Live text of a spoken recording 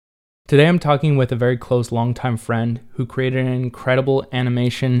Today I'm talking with a very close longtime friend who created an incredible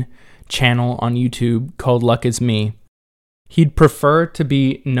animation channel on YouTube called Luck Is Me. He'd prefer to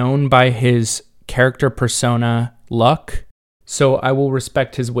be known by his character persona, Luck, so I will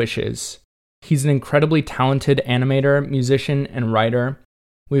respect his wishes. He's an incredibly talented animator, musician, and writer.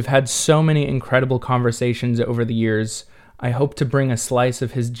 We've had so many incredible conversations over the years. I hope to bring a slice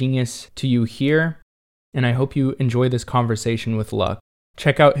of his genius to you here, and I hope you enjoy this conversation with Luck.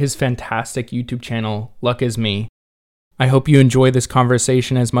 Check out his fantastic YouTube channel, Luck Is Me. I hope you enjoy this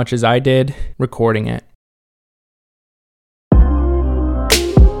conversation as much as I did recording it.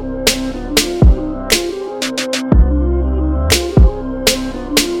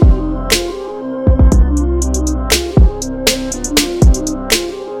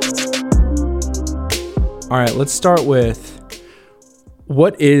 All right, let's start with,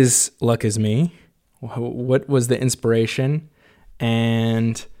 what is Luck Is Me? What was the inspiration?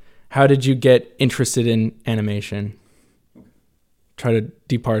 And how did you get interested in animation? Try to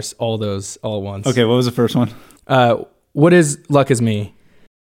deparse all those all at once. Okay, what was the first one? What is Luck Is Me?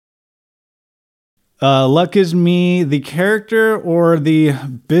 Luck Is Me, the character or the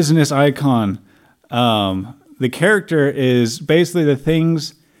business icon? The character is basically the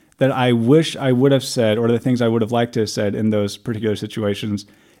things that I wish I would have said, or the things I would have liked to have said in those particular situations.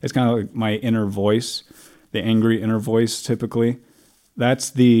 It's kind of like my inner voice, the angry inner voice typically. That's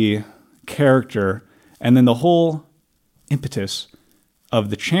the character. And then the whole impetus of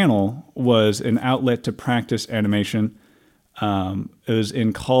the channel was an outlet to practice animation. It was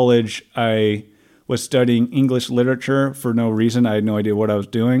in college. I was studying English literature for no reason. I had no idea what I was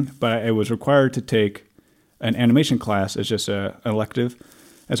doing, but I was required to take an animation class as just an elective.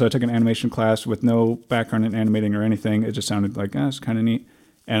 And so I took an animation class with no background in animating or anything. It just sounded like, it's kind of neat.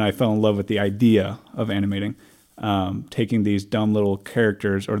 And I fell in love with the idea of animating, taking these dumb little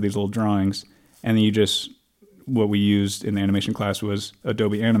characters or these little drawings. And then what we used in the animation class was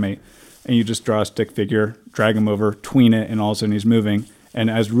Adobe Animate. And you just draw a stick figure, drag him over, tween it, and all of a sudden he's moving. And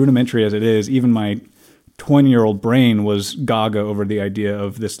as rudimentary as it is, even my 20-year-old brain was gaga over the idea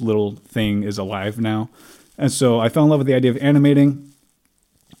of this little thing is alive now. And so I fell in love with the idea of animating.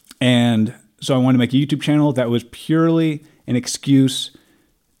 And so I wanted to make a YouTube channel that was purely an excuse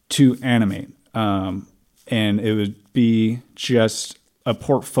to animate. And it would be just a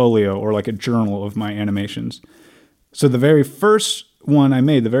portfolio or like a journal of my animations. So the very first one I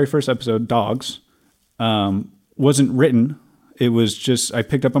made, the very first episode, Dogs, wasn't written. It was just, I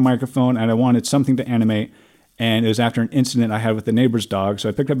picked up a microphone and I wanted something to animate. And it was after an incident I had with the neighbor's dog. So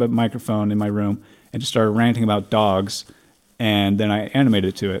I picked up a microphone in my room and just started ranting about dogs. And then I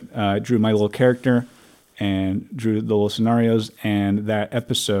animated to it. I drew my little character and drew the little scenarios. And that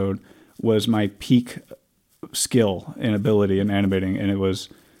episode was my peak skill and ability in animating. And it was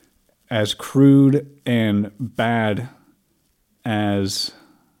as crude and bad as,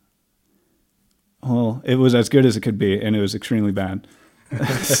 well, it was as good as it could be. And it was extremely bad.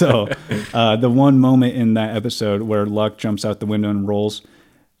 So the one moment in that episode where Luck jumps out the window and rolls,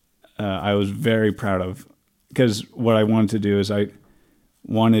 I was very proud of. Because what I wanted to do is I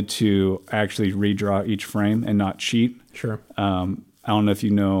wanted to actually redraw each frame and not cheat. Sure. I don't know if you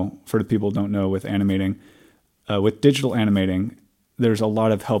know, for the people who don't know with animating, with digital animating, there's a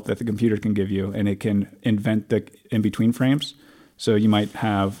lot of help that the computer can give you, and it can invent the in-between frames. So you might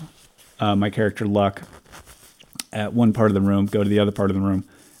have my character Luck at one part of the room, go to the other part of the room,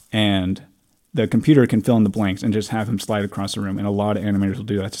 and the computer can fill in the blanks and just have him slide across the room. And a lot of animators will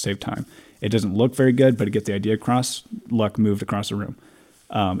do that to save time. It doesn't look very good, but it gets the idea across. Luck moved across the room.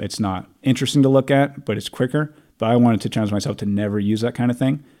 It's not interesting to look at, but it's quicker. But I wanted to challenge myself to never use that kind of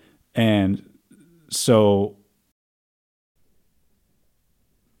thing. And so...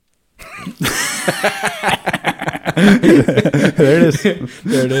 there it is.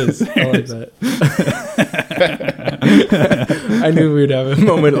 There it is. I like that. I knew we'd have a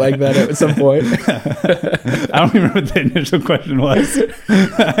moment like that at some point. I don't even remember what the initial question was.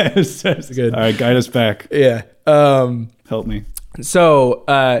 It's good. All right, guide us back. Yeah. Help me. So,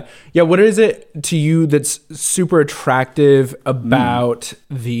 what is it to you that's super attractive about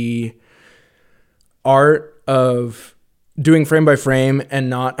the art of doing frame by frame and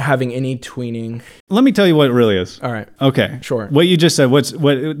not having any tweening? Let me tell you what it really is. All right. Okay. Sure. What you just said, what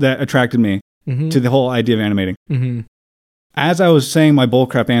that attracted me to the whole idea of animating. Mm-hmm. As I was saying my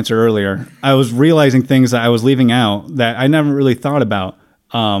bullcrap answer earlier, I was realizing things that I was leaving out that I never really thought about.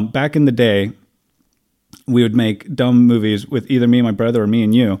 Back in the day, we would make dumb movies with either me and my brother or me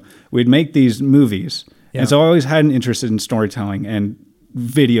and you. We'd make these movies. Yeah. And so I always had an interest in storytelling and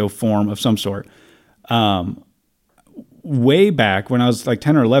video form of some sort. way back when I was like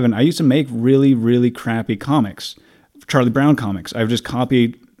 10 or 11, I used to make really, really crappy comics, Charlie Brown comics. I've just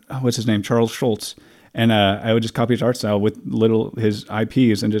copied, what's his name? Charles Schultz. And I would just copy his art style with his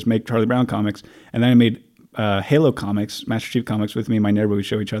IPs and just make Charlie Brown comics. And then I made Halo comics, Master Chief comics with me and my neighbor. We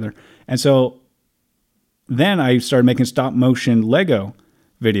show each other. And so then I started making stop motion Lego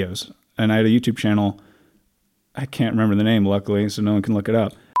videos. And I had a YouTube channel. I can't remember the name, luckily, so no one can look it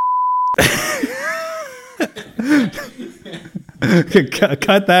up.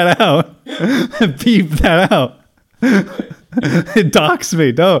 Cut that out. Beep that out. It docks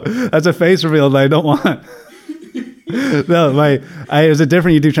me. No, that's a face reveal that I don't want. No, it was a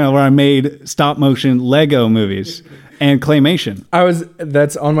different YouTube channel where I made stop motion Lego movies and claymation.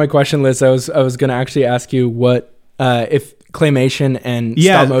 That's on my question list. I was going to actually ask you what if claymation and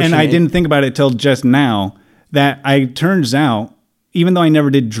stop motion. And I didn't think about it till just now that turns out, even though I never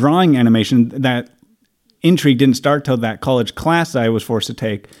did drawing animation, that intrigue didn't start till that college class I was forced to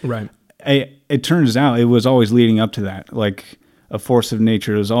take. Right. It turns out it was always leading up to that, like a force of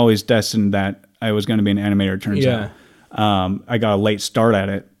nature. It was always destined that I was going to be an animator, it turns out. I got a late start at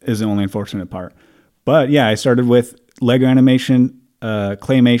it, is the only unfortunate part. But yeah, I started with Lego animation,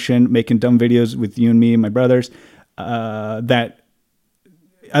 claymation, making dumb videos with you and me and my brothers. That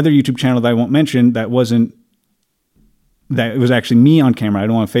other YouTube channel that I won't mention, that it was actually me on camera, I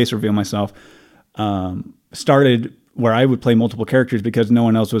don't want to face reveal myself, started where I would play multiple characters because no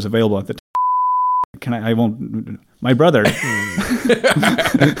one else was available at the time. My brother.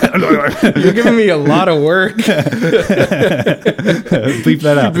 You're giving me a lot of work. Bleep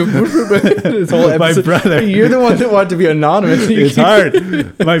that out. This whole episode, my brother. You're the one that wanted to be anonymous. It's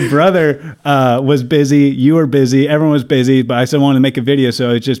hard. My brother was busy. You were busy. Everyone was busy, but I still wanted to make a video,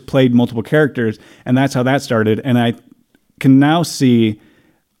 so I just played multiple characters, and that's how that started. And I can now see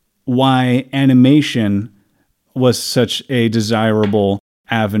why animation was such a desirable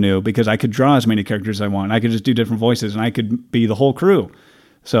avenue, because I could draw as many characters as I want. I could just do different voices and I could be the whole crew.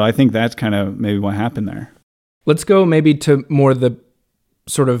 So I think that's kind of maybe what happened there. Let's go maybe to more the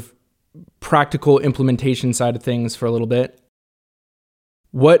sort of practical implementation side of things for a little bit.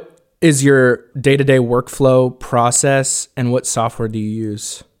 What is your day-to-day workflow process and what software do you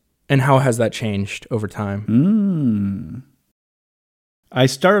use? And how has that changed over time? I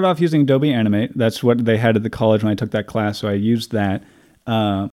started off using Adobe Animate. That's what they had at the college when I took that class, so I used that.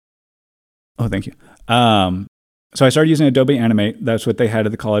 Thank you. So I started using Adobe Animate. That's what they had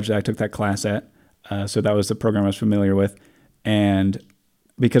at the college that I took that class at. So that was the program I was familiar with. And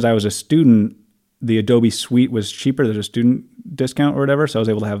because I was a student, the Adobe suite was cheaper. There's a student discount or whatever, so I was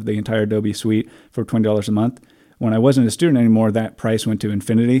able to have the entire Adobe suite for $20 a month. When I wasn't a student anymore, that price went to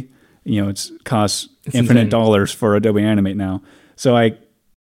infinity. It's infinite dollars for Adobe Animate now. So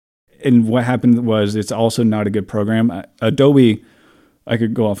and what happened was, it's also not a good program. Adobe, I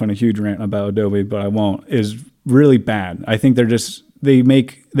could go off on a huge rant about Adobe, but I won't, is really bad. I think they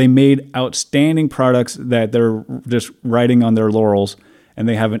made outstanding products that they're just riding on their laurels, and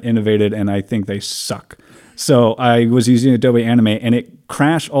they haven't innovated, and I think they suck. So I was using Adobe Animate, and it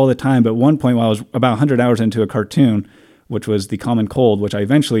crashed all the time. But at one point, while I was about 100 hours into a cartoon, which was The Common Cold, which I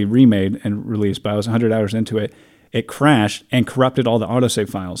eventually remade and released, but I was 100 hours into it, it crashed and corrupted all the autosave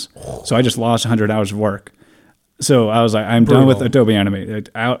files. So I just lost 100 hours of work. So I was like, I'm done with Adobe Animate.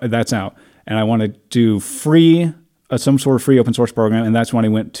 That's out. And I want to do some sort of free open source program. And that's when I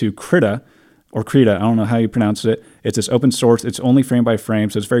went to Krita, or Krita. I don't know how you pronounce it. It's this open source. It's only frame by frame.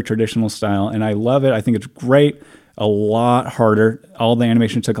 So it's very traditional style. And I love it. I think it's great. A lot harder. All the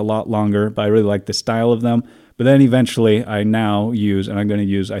animation took a lot longer, but I really like the style of them. But then eventually I now use, and I'm going to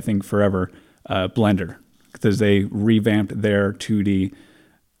use, I think forever, Blender, because they revamped their 2D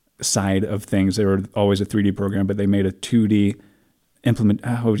side of things. They were always a 3D program, but they made a 2D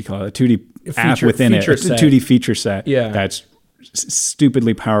what would you call it? A 2D app within it. A 2D feature set. Yeah. That's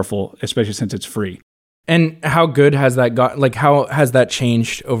stupidly powerful, especially since it's free. And how good has that got? Like, how has that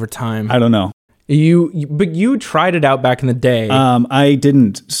changed over time? I don't know. But you tried it out back in the day. I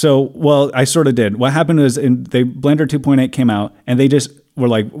didn't. So, well, I sort of did. What happened was Blender 2.8 came out, and they just were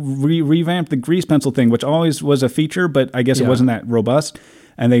like revamped the grease pencil thing, which always was a feature, but I guess it wasn't that robust.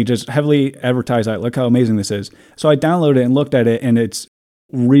 And they just heavily advertised that, look how amazing this is. So I downloaded it and looked at it, and it's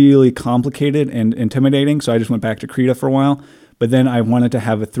really complicated and intimidating. So I just went back to Krita for a while. But then I wanted to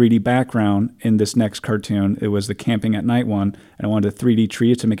have a 3D background in this next cartoon. It was the Camping at Night one. And I wanted a 3D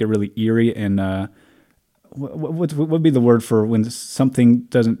tree to make it really eerie. And what would be the word for when something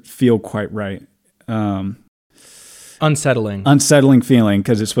doesn't feel quite right? Unsettling. Unsettling feeling,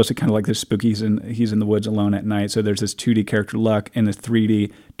 because it's supposed to kind of like this spooky, he's in the woods alone at night. So there's this 2D character Luck in this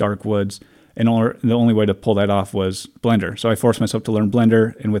 3D dark woods. And the only way to pull that off was Blender. So I forced myself to learn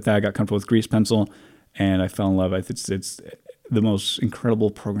Blender, and with that, I got comfortable with Grease Pencil, and I fell in love. It's the most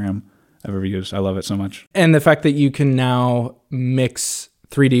incredible program I've ever used. I love it so much. And the fact that you can now mix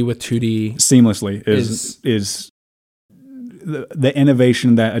 3D with 2D seamlessly is the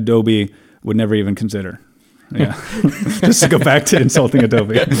innovation that Adobe would never even consider. Yeah, just to go back to insulting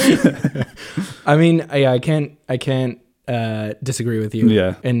Adobe. I mean, yeah, I can't disagree with you.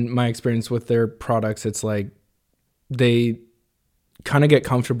 Yeah. In my experience with their products, it's like they kind of get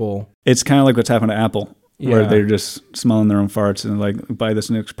comfortable. It's kind of like what's happened to Apple, where Yeah. they're just smelling their own farts and like, buy this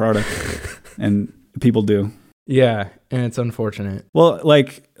next product, and people do. Yeah, and it's unfortunate. Well,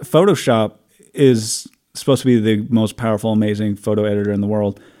 like Photoshop is supposed to be the most powerful, amazing photo editor in the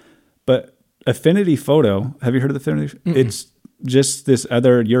world, but Affinity Photo, have you heard of Affinity? Mm-mm. It's just this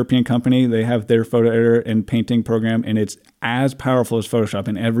other European company. They have their photo editor and painting program, and it's as powerful as Photoshop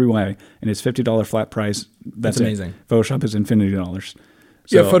in every way. And it's $50 flat price. That's amazing. Photoshop is infinity dollars.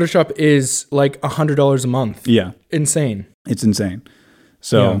 So, yeah, Photoshop is like $100 a month. Yeah, insane. It's insane.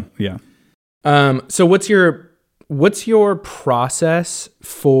 So yeah. So what's your process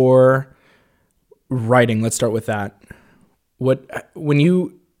for writing? Let's start with that. When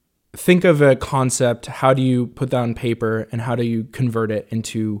you think of a concept, how do you put that on paper and how do you convert it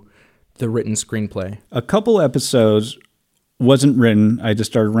into the written screenplay? A couple episodes wasn't written. I just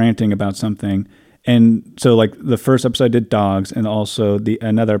started ranting about something. And so like the first episode I did dogs, and also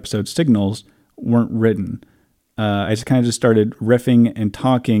another episode signals weren't written. I just kind of just started riffing and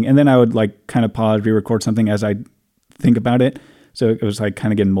talking, and then I would like kind of pause, re-record something as I think about it. So it was like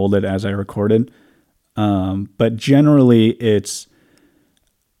kind of getting molded as I recorded. But generally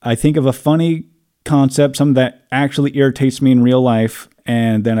I think of a funny concept, something that actually irritates me in real life,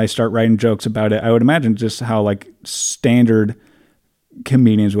 and then I start writing jokes about it. I would imagine just how like standard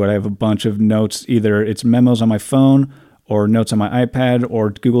comedians would. I have a bunch of notes, either it's memos on my phone or notes on my iPad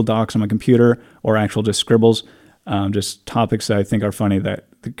or Google Docs on my computer or actual just scribbles, just topics that I think are funny that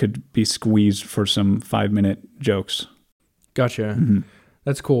could be squeezed for some 5-minute jokes. Gotcha. Mm-hmm.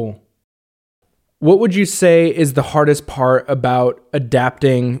 That's cool. What would you say is the hardest part about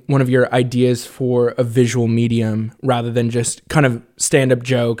adapting one of your ideas for a visual medium rather than just kind of stand-up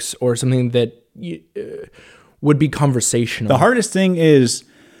jokes or something that would be conversational? The hardest thing is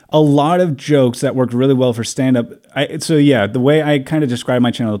a lot of jokes that worked really well for stand-up. The way I kind of describe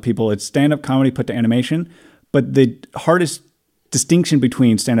my channel to people, it's stand-up comedy put to animation, but the hardest distinction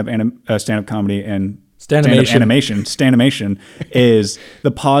between stand-up comedy and stand-up animation is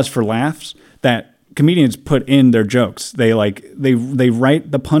the pause for laughs that comedians put in their jokes. They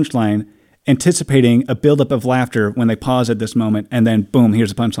write the punchline anticipating a buildup of laughter when they pause at this moment, and then boom,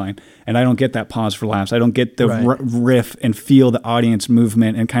 here's the punchline. And I don't get that pause for laughs. I don't get the riff and feel the audience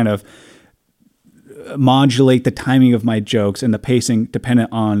movement and kind of modulate the timing of my jokes and the pacing dependent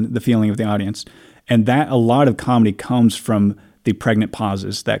on the feeling of the audience. And that a lot of comedy comes from the pregnant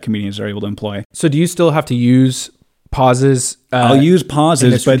pauses that comedians are able to employ. So do you still have to use pauses? I'll use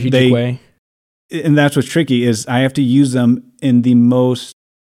pauses, but way? And that's what's tricky is I have to use them in the most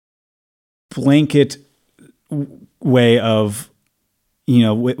blanket way of,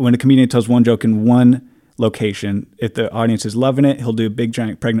 when a comedian tells one joke in one location, if the audience is loving it, he'll do a big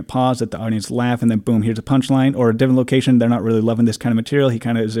giant pregnant pause, let the audience laugh, and then boom, here's a punchline. Or a different location, they're not really loving this kind of material, he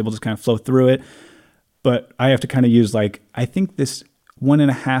kind of is able to kind of flow through it. But I have to kind of use I think this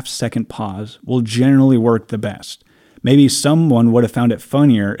 1.5 second pause will generally work the best. Maybe someone would have found it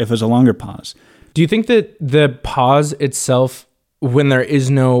funnier if it was a longer pause. Do you think that the pause itself, when there is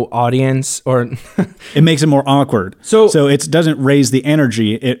no audience, or it makes it more awkward? So it doesn't raise the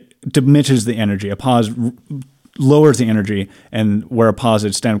energy; it diminishes the energy. A pause lowers the energy, and where a pause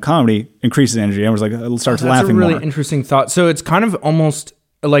in stand-up comedy increases the energy. Everyone's starts laughing more. That's a really interesting thought. So it's kind of almost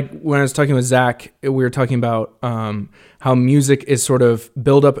like when I was talking with Zach, we were talking about how music is sort of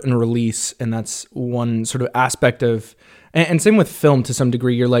build up and release, and that's one sort of aspect of. And same with film to some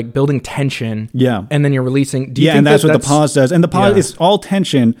degree. You're like building tension, and then you're releasing. Do you think and that's what the pause does. And the pause is all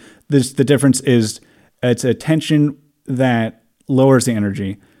tension. The difference is it's a tension that lowers the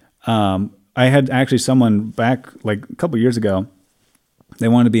energy. I had actually someone back like a couple years ago. They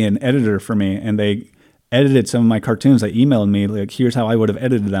wanted to be an editor for me, and they edited some of my cartoons. They emailed me like, "Here's how I would have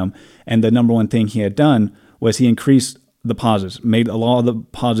edited them." And the number one thing he had done was he increased the pauses, made a lot of the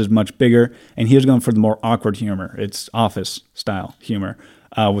pauses much bigger, and he was going for the more awkward humor. It's Office style humor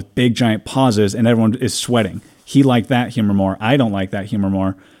with big giant pauses, and everyone is sweating. He liked that humor more. I don't like that humor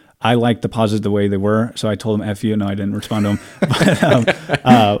more. I like the pauses the way they were, so I told him "F you." No, I didn't respond to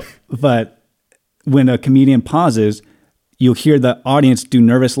him. But when a comedian pauses, you'll hear the audience do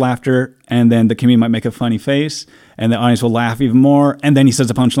nervous laughter, and then the comedian might make a funny face, and the audience will laugh even more, and then he says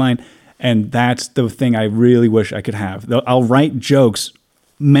a punchline. And that's the thing I really wish I could have. I'll write jokes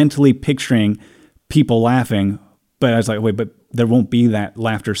mentally picturing people laughing, but I was like, wait, but there won't be that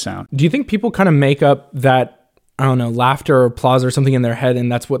laughter sound. Do you think people kind of make up that, I don't know, laughter or applause or something in their head,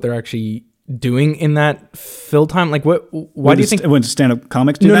 and that's what they're actually doing in that fill time? Like, why do you think when stand-up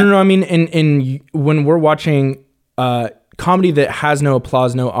comics do that? No. I mean, in when we're watching comedy that has no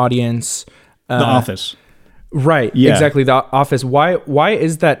applause, no audience, The Office. Right. Yeah. Exactly. The Office. Why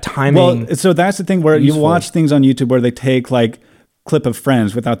is that timing? Well, so that's the thing where useful? you watch things on YouTube where they take like clip of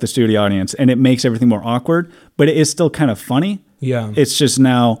Friends without the studio audience, and it makes everything more awkward, but it is still kind of funny. Yeah. It's just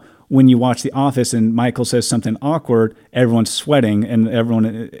now when you watch The Office and Michael says something awkward, everyone's sweating and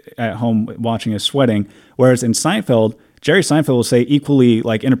everyone at home watching is sweating. Whereas in Seinfeld, Jerry Seinfeld will say equally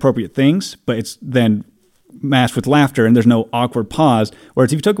like inappropriate things, but it's then masked with laughter and there's no awkward pause.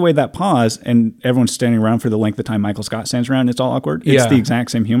 Whereas if you took away that pause and everyone's standing around for the length of time Michael Scott stands around, it's all awkward. It's the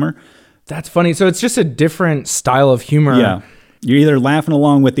exact same humor. That's funny. So it's just a different style of humor. Yeah. You're either laughing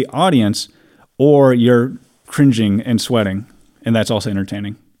along with the audience or you're cringing and sweating. And that's also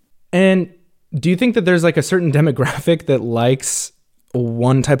entertaining. And do you think that there's like a certain demographic that likes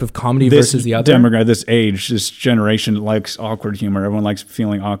one type of comedy versus the other? This age, this generation likes awkward humor. Everyone likes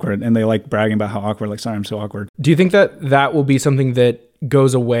feeling awkward, and they like bragging about how awkward. Like, sorry, I'm so awkward. Do you think that that will be something that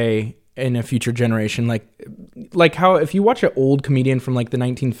goes away in a future generation? Like how if you watch an old comedian from like the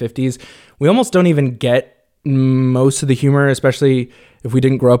 1950s, we almost don't even get most of the humor, especially if we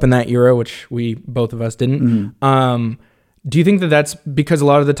didn't grow up in that era, which we both of us didn't. Mm-hmm. Do you think that that's because a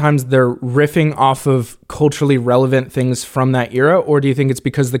lot of the times they're riffing off of culturally relevant things from that era? Or do you think it's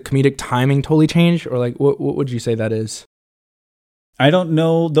because the comedic timing totally changed? Or like, what would you say that is? I don't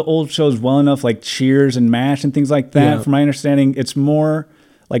know the old shows well enough, like Cheers and MASH and things like that. Yeah. From my understanding, it's more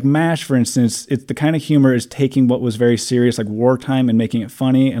like MASH, for instance, it's the kind of humor is taking what was very serious, like wartime, and making it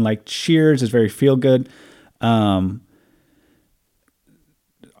funny. And like Cheers is very feel good. The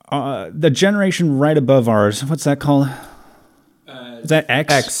generation right above ours, what's that called? Is that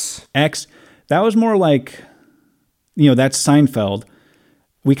X? X. That was more like, that's Seinfeld.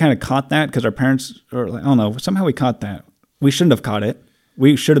 We kind of caught that because our parents, or I don't know, somehow we caught that. We shouldn't have caught it.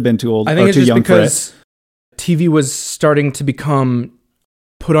 We should have been too old or too young for it. I think it's just because TV was starting to become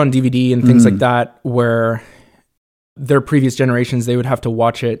put on DVD and things like that, where their previous generations, they would have to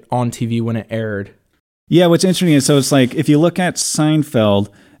watch it on TV when it aired. Yeah, what's interesting is, so it's like, if you look at Seinfeld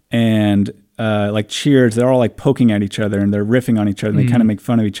and like Cheers, they're all like poking at each other and they're riffing on each other and they kind of make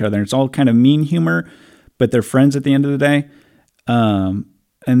fun of each other. And it's all kind of mean humor, but they're friends at the end of the day. And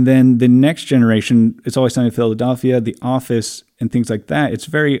then the next generation, It's Always Sunny in Philadelphia, The Office, and things like that. It's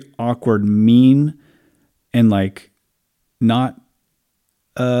very awkward, mean, and like not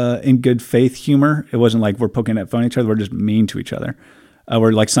in good faith humor. It wasn't like we're poking at fun at each other. We're just mean to each other.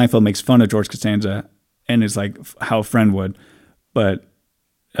 Where like Seinfeld makes fun of George Costanza and is like how a friend would. But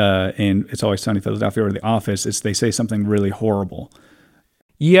in It's Always Sunny in Philadelphia or The Office, they say something really horrible.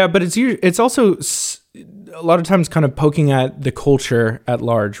 Yeah, but it's also a lot of times kind of poking at the culture at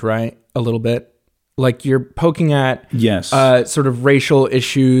large, right? A little bit. Like you're poking at sort of racial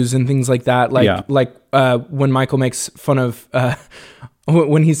issues and things like that. Like when Michael makes fun of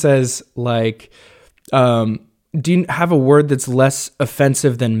when he says like, do you have a word that's less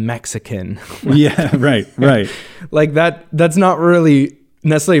offensive than Mexican? Yeah, right. Like that's not really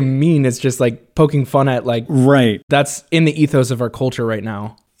necessarily mean. It's just like poking fun at like, right. That's in the ethos of our culture right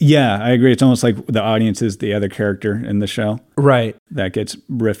now. Yeah, I agree. It's almost like the audience is the other character in the show. Right. That gets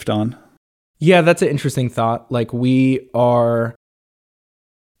riffed on. Yeah, that's an interesting thought. Like we're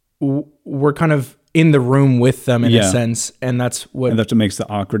kind of in the room with them in a sense. And that's what makes the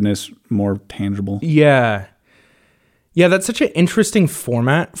awkwardness more tangible. Yeah. Yeah, that's such an interesting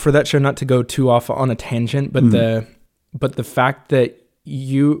format for that show, not to go too off on a tangent, but the fact that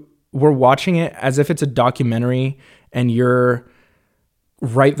we're watching it as if it's a documentary and you're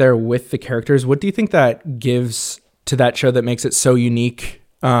right there with the characters. What do you think that gives to that show that makes it so unique?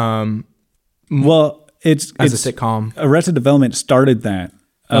 Well, it's a sitcom. Arrested Development started that.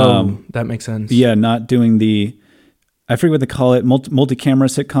 That makes sense. Yeah, not doing I forget what they call it, multi-camera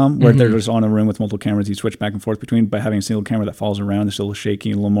sitcom, where they're just on a room with multiple cameras you switch back and forth between, by having a single camera that falls around. It's a little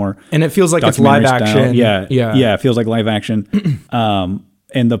shaky, a little more. And it feels like it's live action. Yeah, it feels like live action.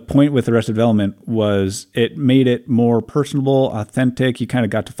 And the point with Arrested Development was it made it more personable, authentic. You kind of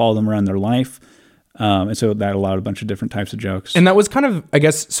got to follow them around their life. And so that allowed a bunch of different types of jokes. And that was kind of, I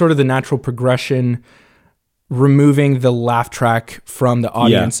guess, sort of the natural progression removing the laugh track from the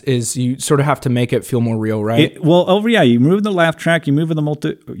audience is you sort of have to make it feel more real, right? You remove the laugh track, you remove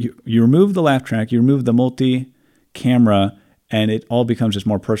the laugh track, you remove the multi-camera, and it all becomes just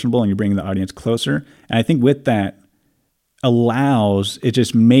more personable, and you're bringing the audience closer. And I think with that it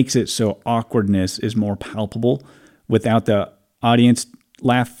just makes it so awkwardness is more palpable without the audience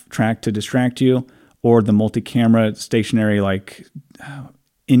laugh track to distract you, or the multi-camera stationary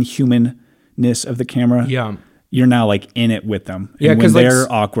inhumanness of the camera. Yeah. You're now like in it with them. Yeah, because when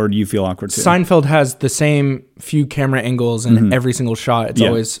they're awkward, you feel awkward too. Seinfeld has the same few camera angles in every single shot. It's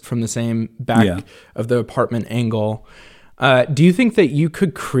always from the same back of the apartment angle. Do you think that you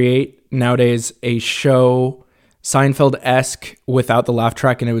could create nowadays a show Seinfeld-esque without the laugh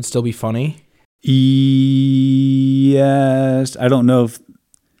track and it would still be funny? Yes. I don't know if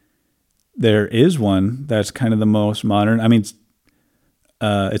there is one that's kind of the most modern. I mean,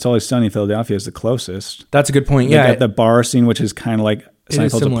 It's Always Sunny in Philadelphia is the closest. That's a good point. They got the bar scene, which is kind of like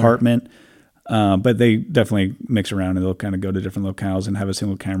Seinfeld's similar. apartment. But they definitely mix around, and they'll kind of go to different locales and have a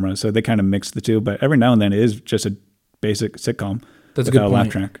single camera. So they kind of mix the two. But every now and then it is just a basic sitcom. That's a good point. Laugh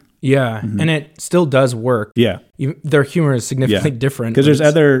track. Yeah, and it still does work. Yeah. Their humor is significantly different. Because there's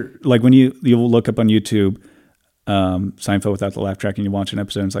other, like when you look up on YouTube, Seinfeld without the laugh track, and you watch an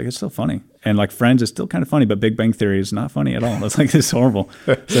episode and it's still funny. And like Friends is still kind of funny, but Big Bang Theory is not funny at all. It's it's horrible.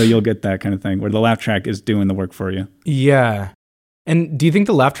 So you'll get that kind of thing where the laugh track is doing the work for you. Yeah. And do you think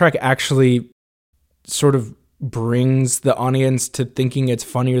the laugh track actually sort of brings the audience to thinking it's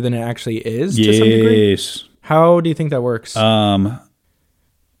funnier than it actually is to some degree? Yes. How do you think that works?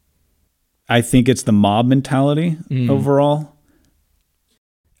 I think it's the mob mentality overall.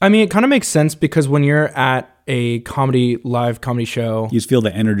 I mean, it kind of makes sense because when you're at a live comedy show, You just feel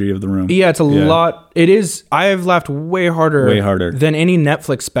the energy of the room. yeah, it's a lot. It is. I have laughed way harder than any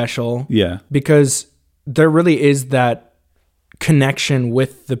Netflix special. Yeah. Because there really is that connection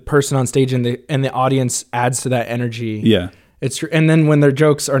with the person on stage, and the audience adds to that energy. Yeah. It's true. And then when their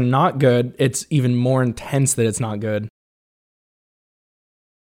jokes are not good, it's even more intense that it's not good.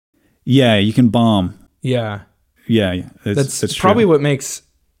 Yeah, you can bomb. Yeah. Yeah. That's probably what makes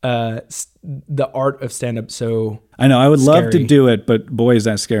the art of stand-up so I know. I would love to scary. do it, but boy, is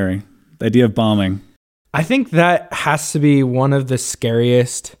that scary. The idea of bombing. I think that has to be one of the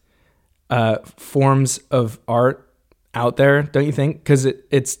scariest forms of art out there, don't you think? Because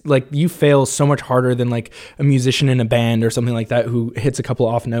it's like you fail so much harder than like a musician in a band or something like that who hits a couple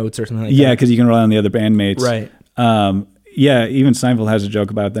off notes or something like that. Yeah, because you can rely on the other bandmates. Right. Yeah, even Seinfeld has a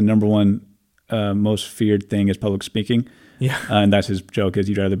joke about the number one most feared thing is public speaking. Yeah. And that's his joke is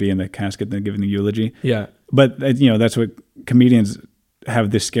you'd rather be in the casket than giving the eulogy. Yeah. But, that's what comedians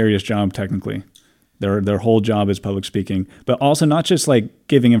have the scariest job technically. Their whole job is public speaking, but also not just like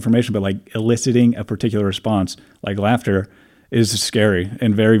giving information, but like eliciting a particular response, like laughter is scary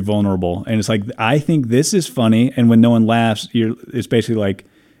and very vulnerable. And it's like, I think this is funny. And when no one laughs, it's basically like,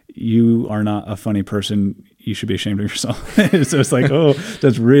 you are not a funny person. You should be ashamed of yourself. So it's like, oh,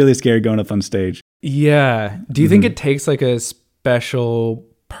 that's really scary going up on stage. Yeah. Do you think it takes like a special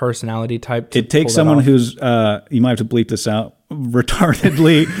personality type to It takes pull that someone off? who's, you might have to bleep this out,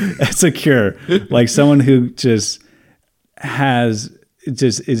 retardedly secure. Like someone who just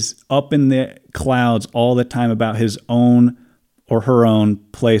is up in the clouds all the time about his own or her own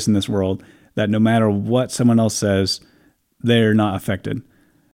place in this world, that no matter what someone else says, they're not affected.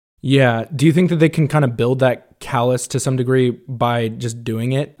 Yeah. Do you think that they can kind of build that callus to some degree by just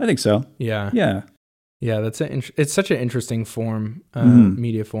doing it? I think so. Yeah. Yeah. Yeah. It's such an interesting form,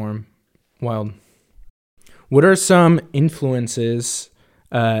 media form. Wild. What are some influences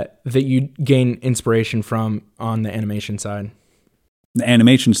that you gain inspiration from on the animation side? The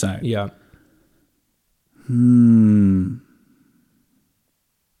animation side. Yeah.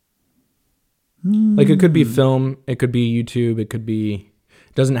 Like it could be film, it could be YouTube,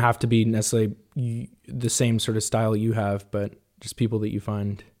 it doesn't have to be necessarily the same sort of style you have, but just people that you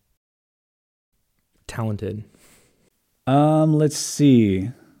find talented. Let's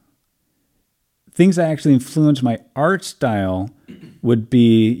see. Things that actually influence my art style would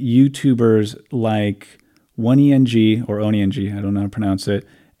be YouTubers like 1ENG or ONING, I don't know how to pronounce it,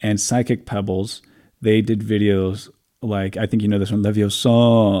 and Psychic Pebbles. They did videos like, I think you know this one,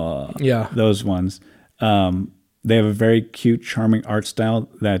 Leviosa. Yeah. Those ones. They have a very cute, charming art style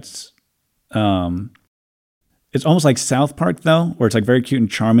that's, it's almost like South Park though, where it's like very cute and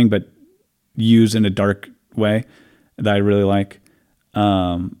charming, but used in a dark way that I really like.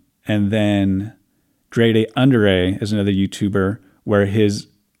 And then Grade A Under A is another YouTuber where his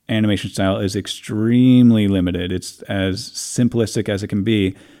animation style is extremely limited. It's as simplistic as it can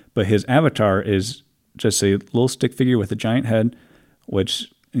be, but his avatar is just a little stick figure with a giant head,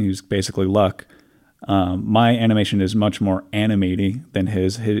 which is basically Luck. My animation is much more animating than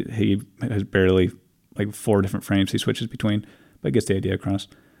his. He has barely like 4 different frames he switches between, but gets the idea across.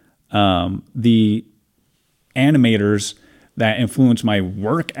 The animators that influence my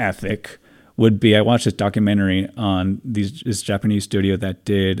work ethic would be, I watched this documentary on this Japanese studio that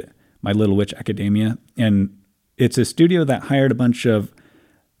did My Little Witch Academia. And it's a studio that hired a bunch of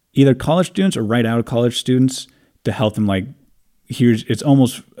either college students or right out of college students to help them it's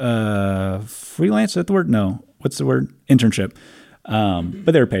almost freelance, is that the word? No. What's the word? Internship.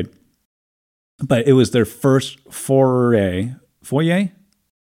 But they were paid. But it was their first foray. I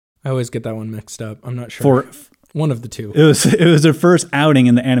always get that one mixed up. I'm not sure. One of the two. It was their first outing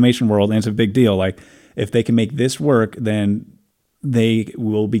in the animation world, and it's a big deal. Like, if they can make this work, then they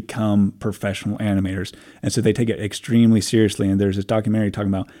will become professional animators. And so they take it extremely seriously. And there's this documentary talking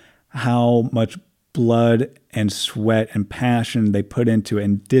about how much blood and sweat and passion they put into it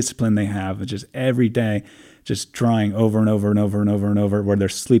and discipline they have just every day, just drawing over and over and over and over and over, where they're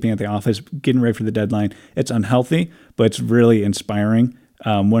sleeping at the office, getting ready for the deadline. It's unhealthy, but it's really inspiring.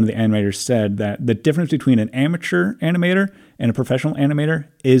 One of the animators said that the difference between an amateur animator and a professional animator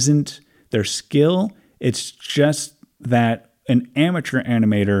isn't their skill. It's just that an amateur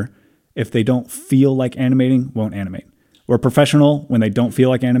animator, if they don't feel like animating, won't animate. Or a professional, when they don't feel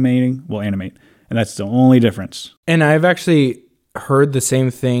like animating, will animate. And that's the only difference. And I've actually heard the same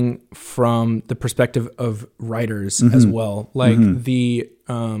thing from the perspective of writers as well. Like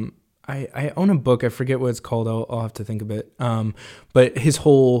I own a book. I forget what it's called. I'll have to think of it. But his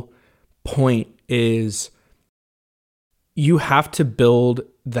whole point is you have to build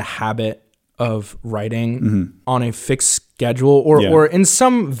the habit of writing on a fixed schedule or in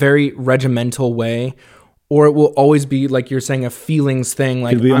some very regimental way, or it will always be, like you're saying, a feelings thing.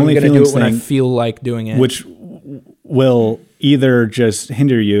 Like, I'm going to do it when I feel like doing it. Which will either just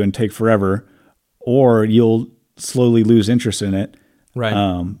hinder you and take forever, or you'll slowly lose interest in it.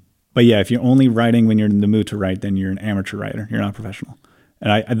 Right. But yeah, if you're only writing when you're in the mood to write, then you're an amateur writer. You're not a professional.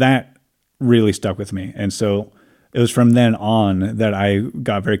 And that really stuck with me. And so it was from then on that I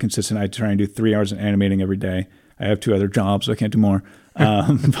got very consistent. I try and do 3 hours of animating every day. I have 2 other jobs, so I can't do more.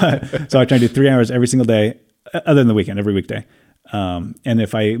 So I try to do 3 hours every single day, other than the weekend, every weekday. And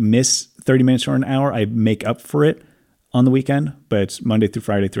if I miss 30 minutes or an hour, I make up for it on the weekend. But it's Monday through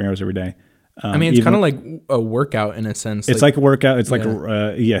Friday, 3 hours every day. I mean, it's kind of like a workout in a sense. It's like a workout. It's like,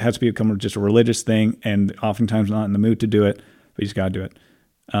 it has to become just a religious thing, and oftentimes not in the mood to do it, but you just got to do it.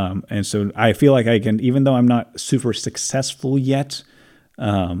 And so I feel like I can, even though I'm not super successful yet,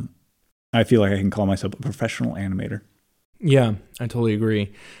 I feel like I can call myself a professional animator. Yeah, I totally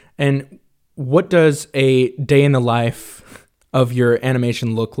agree. And what does a day in the life of your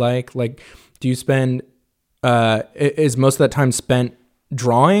animation look like? Like, do you spend, is most of that time spent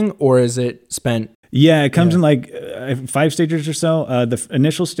drawing, or is it spent? Yeah, it comes in like 5 stages or so. The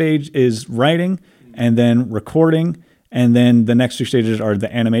initial stage is writing, and then recording, and then the next 2 stages are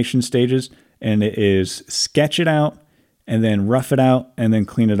the animation stages, and it is sketch it out, and then rough it out, and then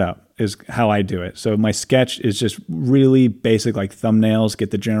clean it up is how I do it. So my sketch is just really basic, like thumbnails,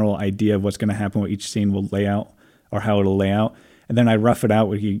 get the general idea of what's going to happen, what each scene will lay out, or how it'll lay out, and then I rough it out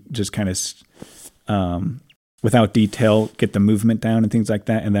where you just kind of without detail, get the movement down and things like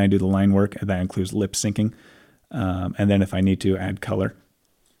that. And then I do the line work, and that includes lip syncing. And then if I need to, add color.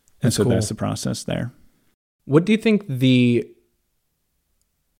 And so that's the process there. What do you think the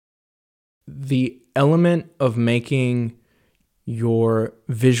element of making your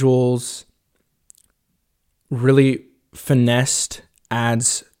visuals really finessed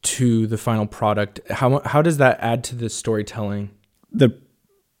adds to the final product? How does that add to the storytelling?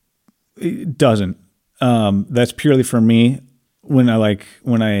 It doesn't. That's purely for me. When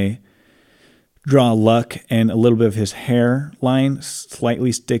I draw Luck and a little bit of his hair line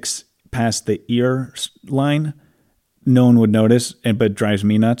slightly sticks past the ear line, no one would notice, but it drives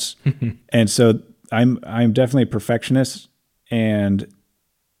me nuts. And so I'm definitely a perfectionist, and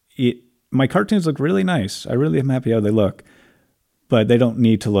my cartoons look really nice. I really am happy how they look, but they don't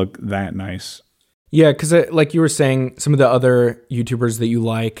need to look that nice. Yeah, because like you were saying, some of the other YouTubers that you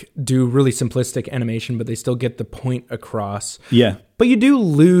like do really simplistic animation, but they still get the point across. Yeah. But you do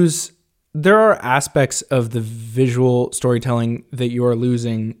lose, there are aspects of the visual storytelling that you are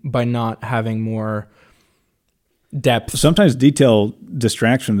losing by not having more depth. Sometimes detail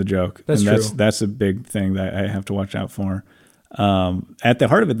distracts from the joke. That's true. That's a big thing that I have to watch out for. At the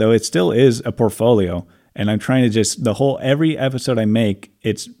heart of it, though, it still is a portfolio. And I'm trying to just, every episode I make,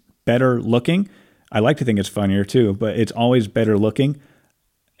 it's better looking. I like to think it's funnier too, but it's always better looking.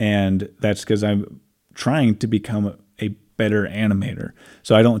 And that's because I'm trying to become a better animator.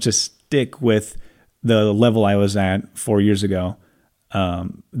 So I don't just stick with the level I was at 4 years ago.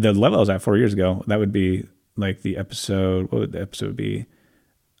 The level I was at 4 years ago, that would be like the episode, what would the episode be?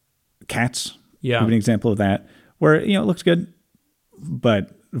 Cats. Yeah. Would be an example of that, where, it looks good,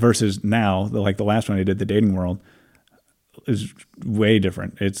 but versus now, the last one I did, the Dating World, is way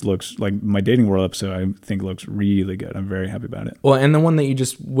different. It looks like my Dating World episode, I think looks really good. I'm very happy about it. Well, and the one that you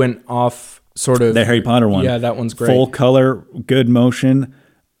just went off sort of. The Harry Potter one. Yeah, that one's great. Full color, good motion.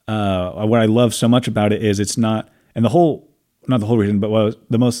 What I love so much about it is it's not, and not the whole reason, but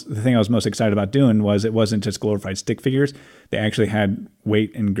the thing I was most excited about doing was it wasn't just glorified stick figures. They actually had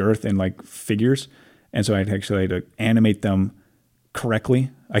weight and girth and like figures. And so I'd actually had to animate them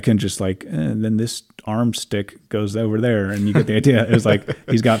correctly. I couldn't just then this arm stick goes over there and you get the idea. It was like,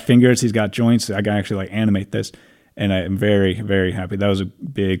 he's got fingers, he's got joints. I can actually animate this. And I am very, very happy. That was a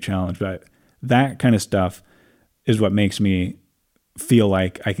big challenge, but that kind of stuff is what makes me feel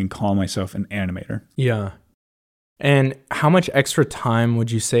like I can call myself an animator. Yeah. And how much extra time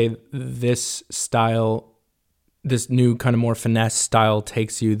would you say this style, this new kind of more finesse style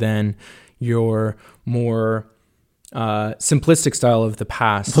takes you than your more simplistic style of the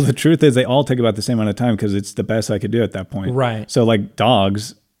past? Well, the truth is they all take about the same amount of time because it's the best I could do at that point. Right. So like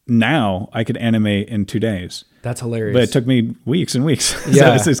dogs, now I could animate in 2 days. That's hilarious. But it took me weeks and weeks.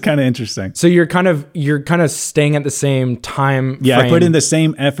 Yeah. So it's kind of interesting. So you're kind of staying at the same time Yeah, frame. I put in the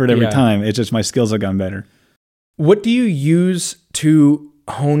same effort every time. It's just my skills have gotten better. What do you use to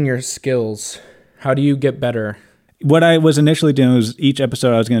hone your skills? How do you get better? What I was initially doing was each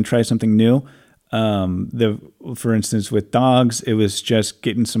episode I was going to try something new. For instance, with dogs, it was just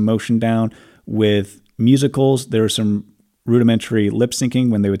getting some motion down. With musicals, there was some rudimentary lip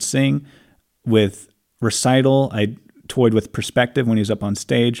syncing when they would sing. With recital, I toyed with perspective when he was up on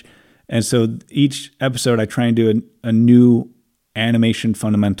stage. And so each episode I try and do a new animation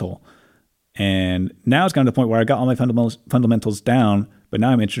fundamental. And now it's gotten to the point where I got all my fundamentals down, but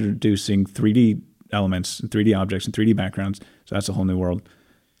now I'm introducing 3D elements, 3D objects, and 3D backgrounds. So that's a whole new world.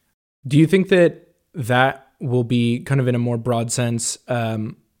 Do you think that will be kind of in a more broad sense,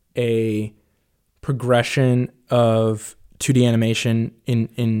 a progression of 2D animation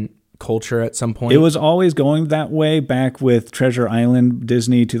in culture at some point? It was always going that way back with Treasure Island,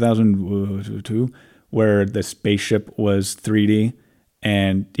 Disney 2002, where the spaceship was 3D.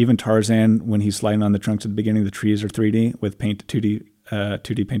 And even Tarzan, when he's sliding on the trunks at the beginning, the trees are 3D with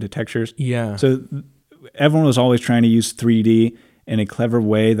 2D painted textures. Yeah. So everyone was always trying to use 3D in a clever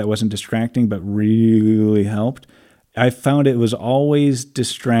way that wasn't distracting, but really helped. I found it was always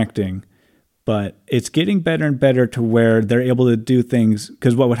distracting, but it's getting better and better to where they're able to do things.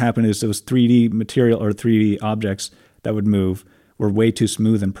 Because what would happen is those 3D material or 3D objects that would move were way too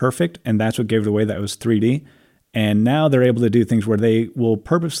smooth and perfect. And that's what gave it away that it was 3D. And now they're able to do things where they will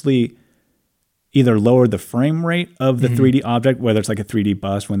purposely either lower the frame rate of the 3D object, whether it's like a 3D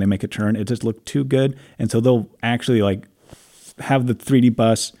bus when they make a turn, it just looked too good. And so they'll actually have the 3D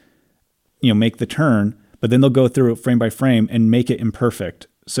bus, make the turn, but then they'll go through it frame by frame and make it imperfect.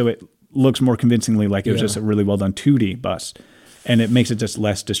 So it looks more convincingly like it was just a really well done 2D bus. And it makes it just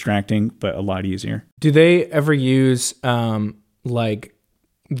less distracting, but a lot easier. Do they ever use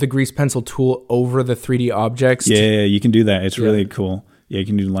the grease pencil tool over the 3D objects? Yeah, you can do that. It's really cool. Yeah, you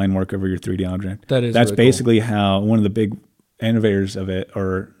can do line work over your 3D object. That's really basically cool. How one of the big innovators of it,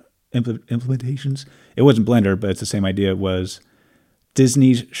 or implementations, it wasn't Blender, but it's the same idea, was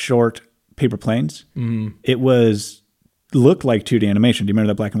Disney's short paper planes. Mm. It looked like 2D animation. Do you remember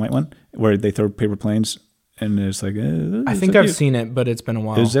that black and white one where they throw paper planes and it's like... I think I've seen it, but it's been a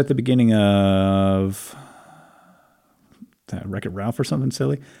while. It was at the beginning of... Wreck-It Ralph or something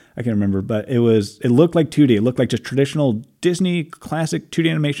silly. I can't remember, but it looked like 2D. It looked like just traditional Disney classic 2D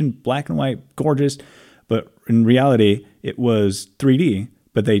animation, black and white, gorgeous. But in reality, it was 3D,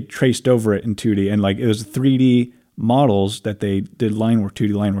 but they traced over it in 2D. And it was 3D models that they did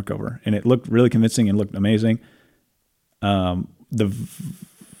 2D line work over. And it looked really convincing and looked amazing. The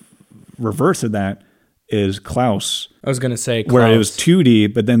reverse of that is Klaus. I was going to say Klaus. Where it was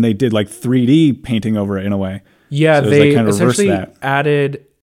 2D, but then they did 3D painting over it in a way. Yeah, so they kind of essentially added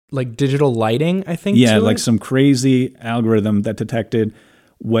digital lighting, I think. Yeah, to some crazy algorithm that detected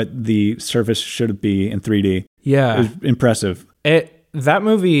what the surface should be in 3D. Yeah. It was impressive. That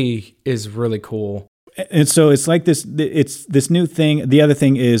movie is really cool. And so it's it's this new thing. The other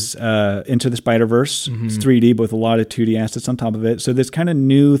thing is Into the Spider-Verse. Mm-hmm. It's 3D, but with a lot of 2D assets on top of it. So this kind of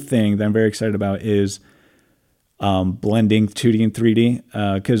new thing that I'm very excited about is blending 2D and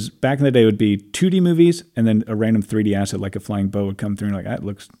 3D. Because back in the day, it would be 2D movies and then a random 3D asset like a flying bow would come through and like, that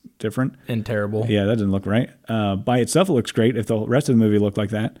looks different. And terrible. Yeah, that doesn't look right. By itself, it looks great if the rest of the movie looked like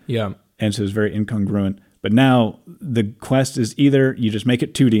that. Yeah. And so it's very incongruent. But now the quest is either you just make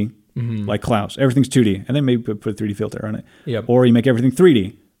it 2D, like Klaus. Everything's 2D. And then maybe put a 3D filter on it. Yep. Or you make everything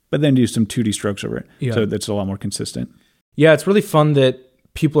 3D, but then do some 2D strokes over it. Yeah. So that's a lot more consistent. Yeah, it's really fun that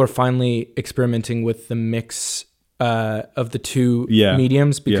people are finally experimenting with the mix of the two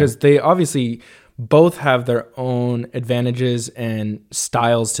mediums, because they obviously both have their own advantages and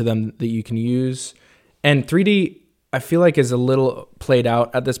styles to them that you can use. And 3D, I feel like, is a little played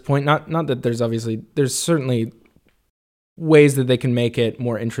out at this point. Not that there's certainly ways that they can make it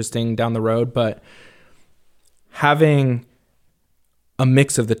more interesting down the road, but having a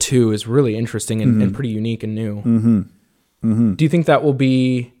mix of the two is really interesting and pretty unique and new. Do you think that will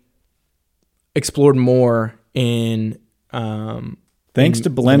be explored more in thanks to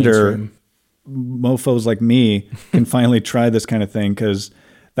Blender, mofos like me can finally try this kind of thing, because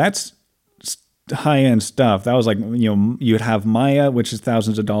that's high-end stuff. That was like, you would have Maya, which is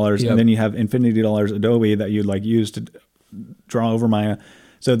thousands of dollars, and then you have infinity dollars Adobe that you'd like use to draw over Maya.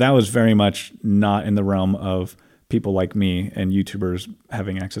 So that was very much not in the realm of people like me and YouTubers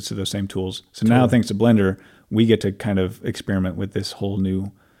having access to those same tools. So now, thanks to Blender, we get to kind of experiment with this whole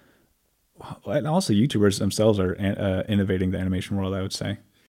new, and also YouTubers themselves are innovating the animation world, I would say.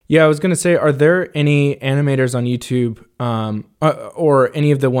 Yeah, I was going to say, are there any animators on YouTube or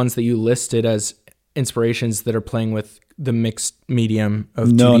any of the ones that you listed as inspirations that are playing with the mixed medium of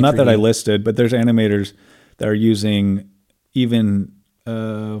 2D, No, not 3D? that I listed, but there's animators that are using even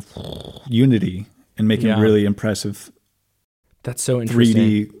Unity and making really impressive that's so interesting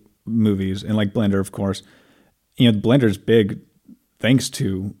 3D movies, and like Blender, of course. Blender's big thanks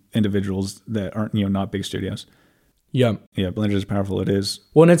to individuals that aren't, not big studios. Yeah. Yeah, Blender is powerful. It is.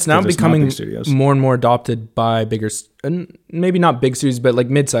 Well, and it's now becoming more and more adopted by bigger, maybe not big studios, but like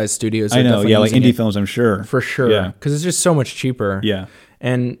mid-sized studios. I know, like indie films, I'm sure. For sure. Yeah. Because it's just so much cheaper. Yeah.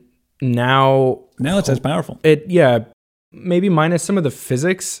 And now it's as powerful. Maybe minus some of the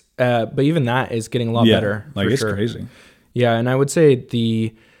physics, but even that is getting a lot better. Like, it's crazy. Yeah, and I would say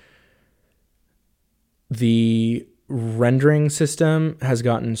the rendering system has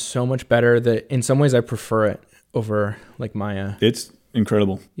gotten so much better that in some ways I prefer it over like Maya. It's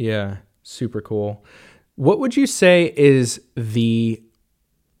incredible. Yeah, super cool. What would you say is the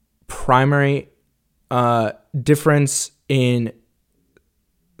primary difference in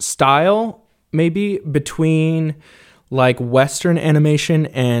style, maybe, between like Western animation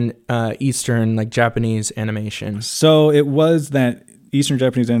and Eastern, like Japanese animation? So it was that Eastern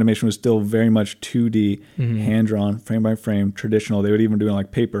Japanese animation was still very much 2D, hand-drawn, frame by frame, traditional. They would even do it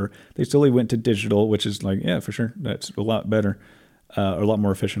like paper. They slowly went to digital, which is like, yeah, for sure, that's a lot better, or a lot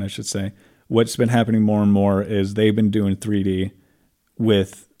more efficient, I should say. What's been happening more and more is they've been doing 3D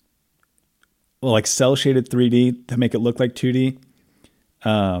with like cel-shaded 3D to make it look like 2D.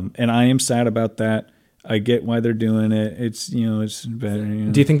 And I am sad about that. I get why they're doing it. It's, it's better.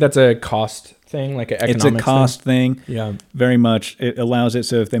 Do you think that's a cost thing, like an economics It's a cost thing. Yeah. Very much. It allows it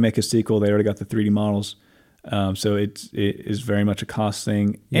so if they make a sequel, they already got the 3D models. So it is very much a cost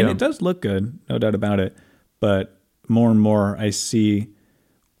thing. And it does look good, no doubt about it. But more and more I see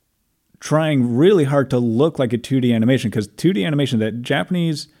trying really hard to look like a 2D animation, because 2D animation, that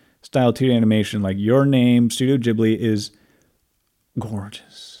Japanese style 2D animation, like Your Name, Studio Ghibli, is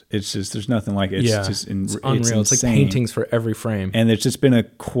gorgeous. It's just, there's nothing like it. It's just it's unreal. It's like paintings for every frame. And there's just been a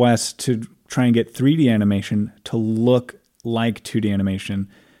quest to try and get 3D animation to look like 2D animation.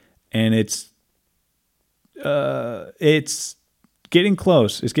 And it's getting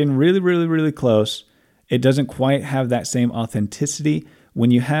close. It's getting really, really, really close. It doesn't quite have that same authenticity.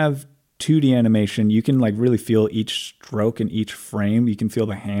 When you have 2D animation, you can like really feel each stroke and each frame. You can feel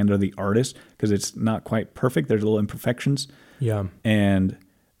the hand of the artist because it's not quite perfect. There's little imperfections. Yeah. And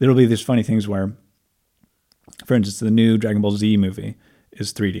there'll be these funny things where, for instance, the new Dragon Ball Z movie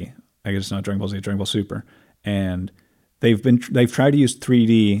is 3D. I guess it's not Dragon Ball Z, it's Dragon Ball Super. And they've tried to use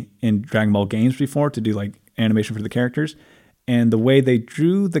 3D in Dragon Ball games before to do like animation for the characters. And the way they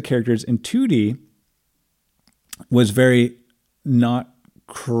drew the characters in 2D was very not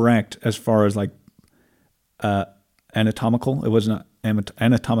correct as far as like anatomical. It was not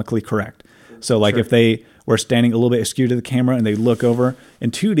anatomically correct. So like if they were standing a little bit askew to the camera and they look over in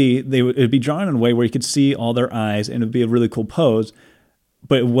 2D, it'd be drawn in a way where you could see all their eyes and it'd be a really cool pose,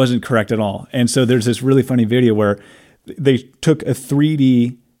 but it wasn't correct at all. And so there's this really funny video where they took a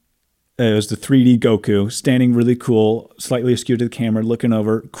 3D, it was the 3D Goku standing really cool, slightly askew to the camera, looking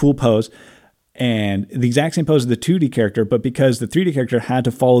over, cool pose. And the exact same pose as the 2D character, but because the 3D character had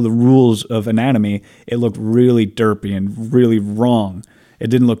to follow the rules of anatomy, it looked really derpy and really wrong. It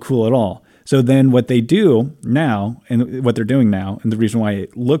didn't look cool at all. So then what they do now, and what they're doing now, and the reason why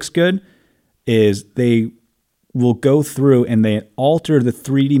it looks good, is they will go through and they alter the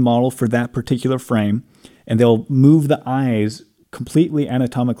 3D model for that particular frame, and they'll move the eyes completely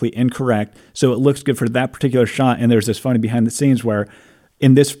anatomically incorrect so it looks good for that particular shot. And there's this funny behind the scenes where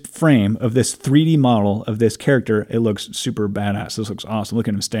in this frame of this 3D model of this character, it looks super badass. This looks awesome. Look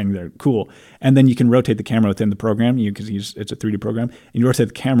at him standing there. Cool. And then you can rotate the camera within the program because it's a 3D program. And you rotate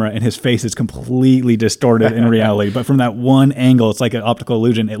the camera and his face is completely distorted in reality. But from that one angle, it's like an optical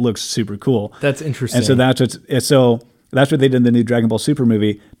illusion. It looks super cool. That's interesting. And so that's what they did in the new Dragon Ball Super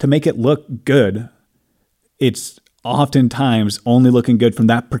movie. To make it look good, it's oftentimes only looking good from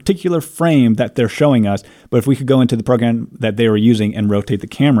that particular frame that they're showing us. But if we could go into the program that they were using and rotate the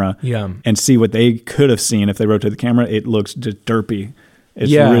camera and see what they could have seen if they rotate the camera, it looks just derpy.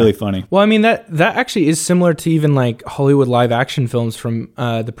 It's really funny. Well, I mean, that actually is similar to even like Hollywood live action films from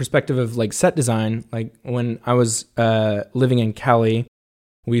the perspective of like set design. Like when I was living in Cali,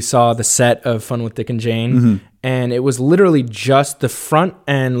 we saw the set of Fun with Dick and Jane, and it was literally just the front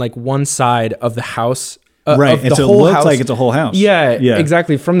and like one side of the house. Right, and so it looks like it's a whole house. Yeah,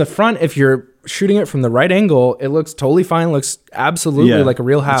 exactly. From the front, if you're shooting it from the right angle, it looks totally fine. Looks absolutely like a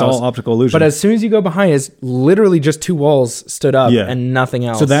real house. It's all optical illusion. But as soon as you go behind, it's literally just two walls stood up and nothing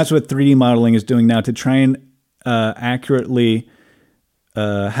else. So that's what 3D modeling is doing now to try and accurately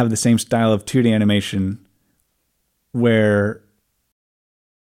have the same style of 2D animation where...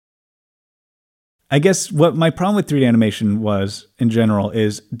 I guess what my problem with 3D animation was, in general,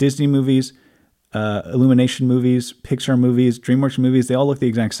 is Disney movies... Illumination movies, Pixar movies, DreamWorks movies, they all look the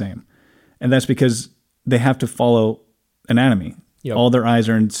exact same. And that's because they have to follow anatomy. Yep. All their eyes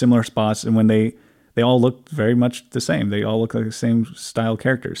are in similar spots, and when they all look very much the same. They all look like the same style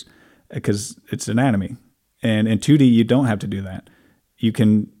characters because it's anatomy. And in 2D, you don't have to do that. You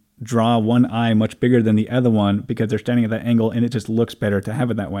can draw one eye much bigger than the other one because they're standing at that angle, and it just looks better to have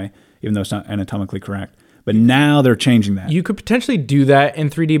it that way, even though it's not anatomically correct. But now they're changing that. You could potentially do that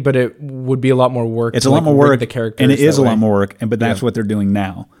in 3D, but it would be a lot more work. It's a lot more work, the characters, and it is a lot more work. But that's what they're doing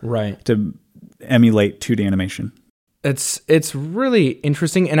now, right? To emulate 2D animation. It's really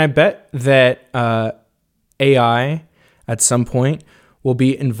interesting, and I bet that AI at some point will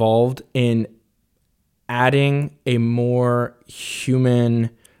be involved in adding a more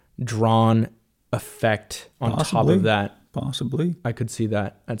human drawn effect on top of that. Possibly, I could see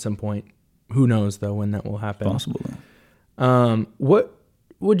that at some point. Who knows, though, when that will happen. Possibly. What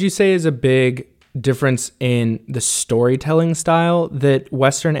would you say is a big difference in the storytelling style that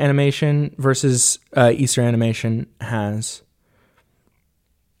Western animation versus Eastern animation has?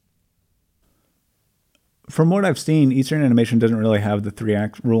 From what I've seen, Eastern animation doesn't really have the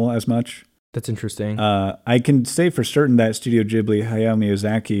 3-act rule as much. That's interesting. I can say for certain that Studio Ghibli, Hayao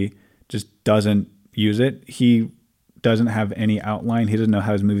Miyazaki, just doesn't use it. He doesn't have any outline. He doesn't know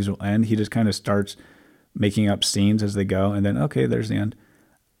how his movies will end. He just kind of starts making up scenes as they go, and then, okay, there's the end.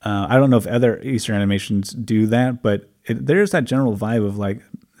 I don't know if other Eastern animations do that, but there's that general vibe of like,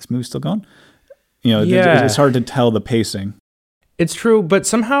 this movie's still going? You know, it's hard to tell the pacing. It's true, but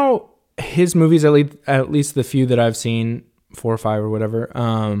somehow his movies, at least the few that I've seen, 4 or 5 or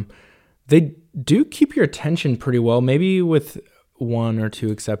whatever, they do keep your attention pretty well, maybe with 1 or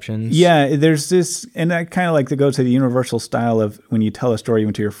 2 exceptions. Yeah, there's this, and I kind of like to go to the universal style of when you tell a story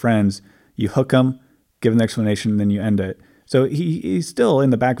even to your friends, you hook them, give an explanation, and then you end it. So he's still in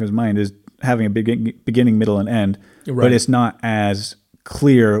the back of his mind is having a beginning, middle, and end, but it's not as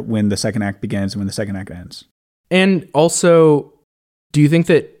clear when the second act begins and when the second act ends. And also, do you think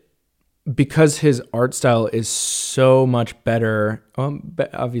that because his art style is so much better,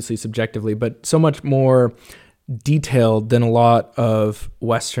 obviously subjectively, but so much more detailed than a lot of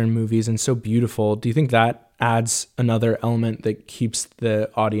Western movies and so beautiful, do you think that adds another element that keeps the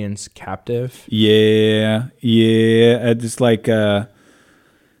audience captive? Yeah. It's like,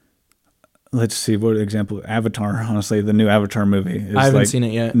 let's see, what example? Avatar, honestly, the new Avatar movie. I haven't seen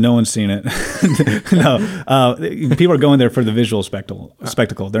it yet. No one's seen it. No. People are going there for the visual spectacle.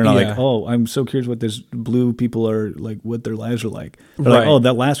 They're not like, oh, I'm so curious what this blue people are like, what their lives are like. They're like, oh,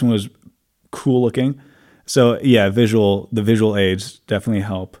 that last one was cool looking. So yeah, the visual aids definitely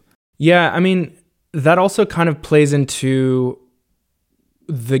help. Yeah, I mean, that also kind of plays into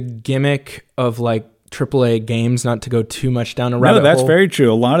the gimmick of like AAA games, not to go too much down a rabbit hole. No, that's very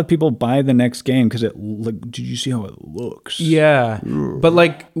true. A lot of people buy the next game because did you see how it looks? Yeah. But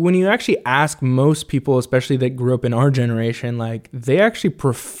like when you actually ask most people, especially that grew up in our generation, like they actually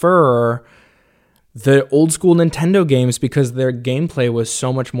prefer the old school Nintendo games because their gameplay was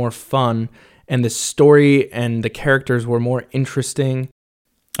so much more fun and the story and the characters were more interesting.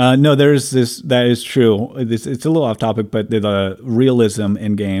 No, there's this. That is true. It's a little off topic, but the realism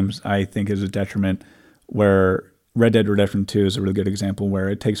in games, I think, is a detriment. Where Red Dead Redemption 2 is a really good example, where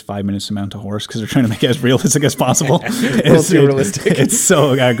it takes 5 minutes to mount a horse because they're trying to make it as realistic as possible. It's too realistic. It's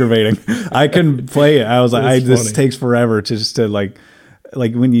so aggravating. I couldn't play it. I was like, this takes forever to like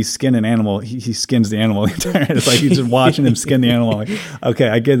when you skin an animal, he skins the animal. It's like you're just watching him skin the animal. Like, okay,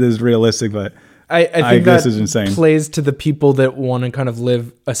 I get this is realistic, but I think this that is insane. Plays to the people that want to kind of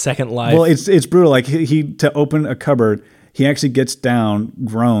live a second life. Well, it's brutal. Like he to open a cupboard, he actually gets down,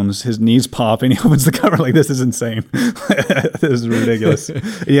 groans, his knees pop, and he opens the cupboard. Like, this is insane. This is ridiculous.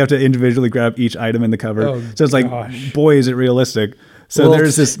 You have to individually grab each item in the cupboard. Oh, so it's like, boy, is it realistic. So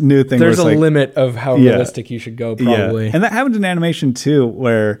there's this new thing. There's where a limit of how realistic you should go, probably. Yeah. And that happens in animation too,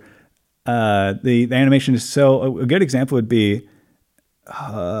 where the animation is so. A good example would be,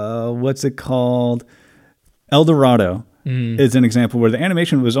 what's it called? El Dorado is an example where the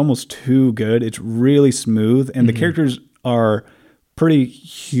animation was almost too good. It's really smooth, and the characters are pretty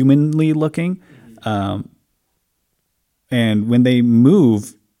humanly looking. And when they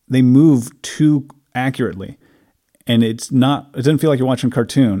move too accurately. And it doesn't feel like you're watching a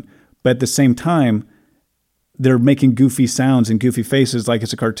cartoon, but at the same time, they're making goofy sounds and goofy faces like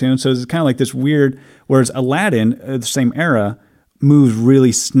it's a cartoon. So it's kind of like this weird, whereas Aladdin, the same era, moves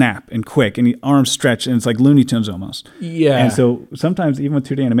really snap and quick and the arms stretch and it's like Looney Tunes almost. Yeah. And so sometimes even with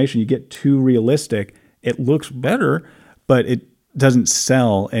 2D animation, you get too realistic. It looks better, but it doesn't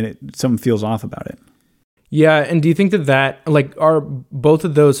sell and something feels off about it. Yeah, and do you think that like are both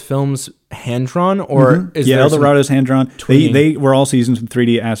of those films hand drawn or is there El Dorado's hand drawn? They were also using some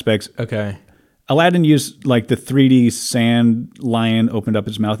 3D aspects. Okay. Aladdin used like the 3D sand lion opened up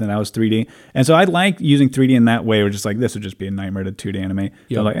its mouth and that was 3D. And so I like using 3D in that way. Or just like this would just be a nightmare to 2D animate.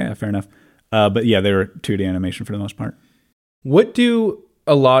 Yep. So I'm like, yeah, fair enough. But yeah, they were 2D animation for the most part. What do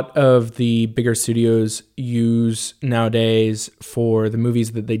a lot of the bigger studios use nowadays for the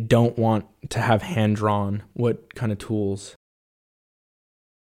movies that they don't want to have hand drawn? What kind of tools?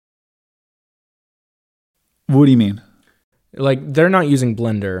 What do you mean? Like they're not using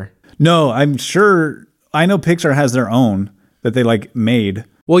Blender. No, I'm sure. I know Pixar has their own that they like made.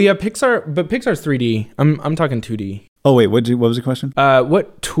 Well, yeah, Pixar's 3D. I'm talking 2D. Oh wait, what was the question?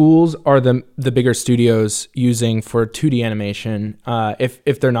 What tools are the bigger studios using for 2D animation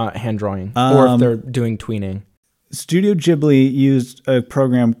if they're not hand drawing or if they're doing tweening? Studio Ghibli used a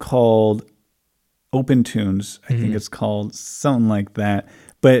program called OpenTunes. I think it's called something like that.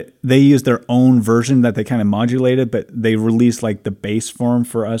 But they used their own version that they kind of modulated, but they released like the base form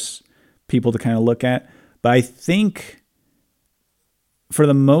for us people to kind of look at. But I think for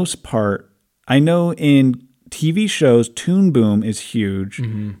the most part, I know in TV shows, Toon Boom is huge.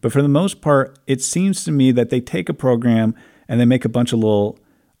 But for the most part, it seems to me that they take a program and they make a bunch of little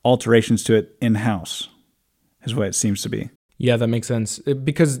alterations to it in-house, is what it seems to be. Yeah, that makes sense.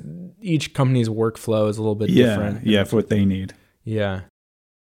 Because each company's workflow is a little bit different. Yeah, for what they need. Yeah.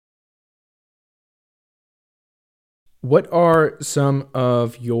 What are some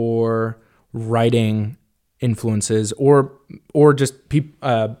of your writing influences or just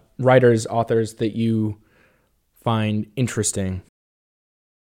writers, authors that you find interesting?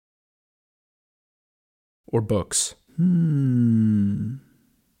 Or books?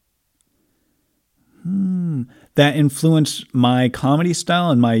 That influenced my comedy style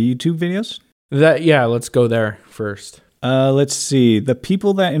and my YouTube videos? Let's go there first. Let's see. The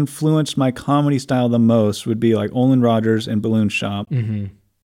people that influenced my comedy style the most would be like Olin Rogers and Balloon Shop. Niga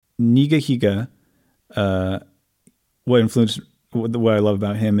Higa. What I love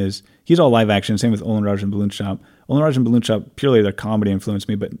about him is he's all live action. Same with Olin Rogers and Balloon Shop. Olin Rogers and Balloon Shop, purely their comedy influenced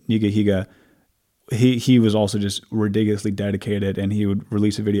me, but Niga Higa, he was also just ridiculously dedicated and he would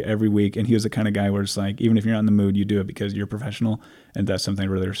release a video every week. And he was the kind of guy where it's like, even if you're not in the mood, you do it because you're professional. And that's something I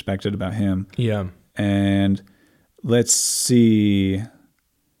really respected about him. Yeah. And let's see.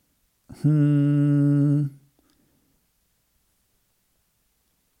 Kung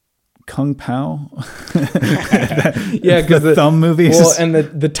Pao. Yeah, because the thumb movies. Well, and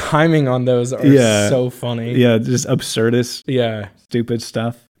the timing on those are so funny. Yeah, just absurdist. Yeah. Stupid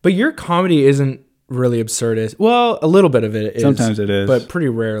stuff. But your comedy isn't really absurdist. Well, a little bit of it is. Sometimes it is. But pretty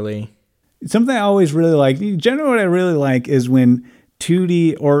rarely. Something I always really like, generally what I really like is when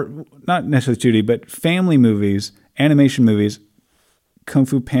 2D, or not necessarily 2D, but family movies, animation movies, Kung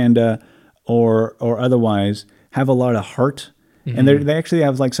Fu Panda or otherwise, have a lot of heart. And they actually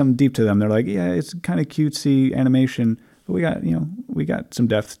have like something deep to them. They're like, yeah, it's kind of cutesy animation, but we got some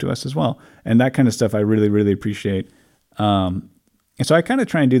depth to us as well. And that kind of stuff I really, really appreciate. And so I kind of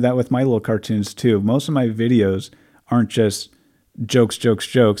try and do that with my little cartoons too. Most of my videos aren't just jokes.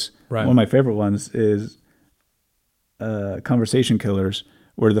 Right. One of my favorite ones is Conversation Killers,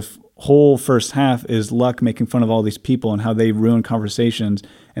 where the whole first half is Luck making fun of all these people and how they ruin conversations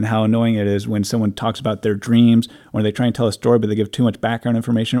and how annoying it is when someone talks about their dreams, or they try and tell a story but they give too much background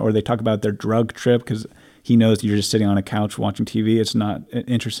information, or they talk about their drug trip because he knows you're just sitting on a couch watching TV. It's not an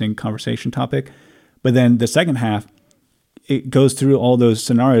interesting conversation topic. But then the second half, it goes through all those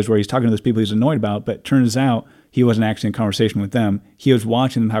scenarios where he's talking to those people he's annoyed about, but turns out he wasn't actually in conversation with them. He was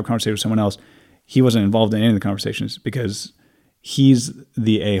watching them have a conversation with someone else. He wasn't involved in any of the conversations because he's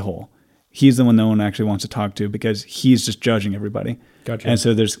the a-hole. He's the one no one actually wants to talk to because he's just judging everybody. Gotcha. And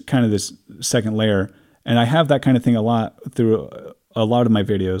so there's kind of this second layer. And I have that kind of thing a lot through a lot of my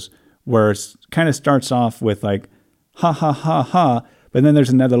videos, where it kind of starts off with like, ha, ha, ha, ha. But then there's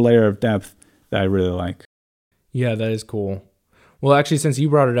another layer of depth that I really like. Yeah, that is cool. Well, actually, since you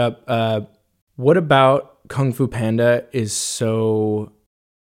brought it up, what about Kung Fu Panda is so...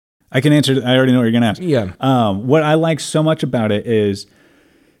 I can answer. I already know what you're going to ask. Yeah. What I like so much about it is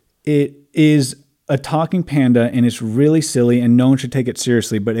a talking panda, and it's really silly, and no one should take it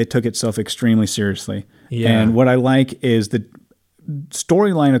seriously, but it took itself extremely seriously. Yeah. And what I like is the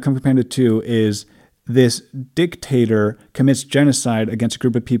storyline of Kung Fu Panda 2 is this dictator commits genocide against a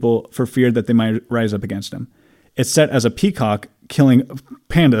group of people for fear that they might rise up against him. It's set as a peacock killing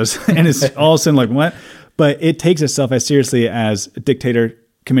pandas, and it's all of a sudden like, what? But it takes itself as seriously as a dictator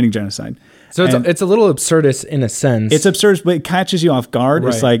committing genocide. So it's a little absurdist in a sense. It's absurd, but it catches you off guard.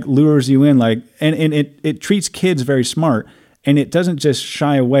 Right. It's like lures you in, like, and it treats kids very smart, and it doesn't just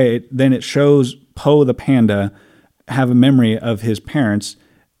shy away. Then it shows Po the panda have a memory of his parents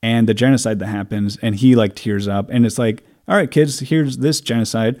and the genocide that happens, and he like tears up, and it's like, all right, kids, here's this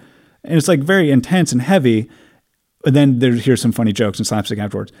genocide, and it's like very intense and heavy. But then here's some funny jokes and slapstick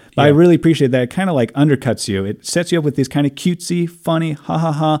afterwards. But yeah. I really appreciate that. It kind of like undercuts you. It sets you up with these kind of cutesy, funny, ha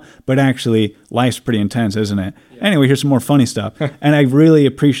ha ha. But actually, life's pretty intense, isn't it? Yeah. Anyway, here's some more funny stuff. And I really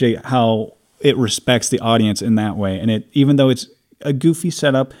appreciate how it respects the audience in that way. And even though it's a goofy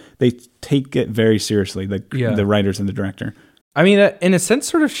setup, they take it very seriously, the writers and the director. I mean, in a sense,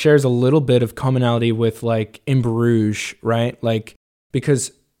 sort of shares a little bit of commonality with like In Bruges, right? Like,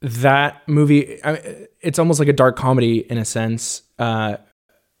 because that movie, it's almost like a dark comedy in a sense.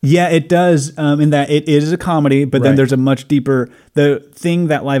 Yeah, it does, in that it is a comedy, but then there's a much deeper, the thing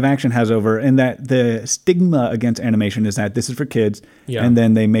that live action has over, and that the stigma against animation is that this is for kids, and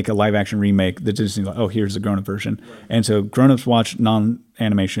then they make a live action remake that's just like, oh, here's the grown-up version. Right. And so grown-ups watch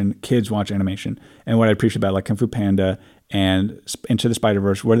non-animation, kids watch animation. And what I appreciate about like Kung Fu Panda and Into the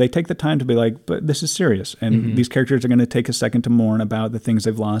Spider-Verse, where they take the time to be like, but this is serious, and these characters are going to take a second to mourn about the things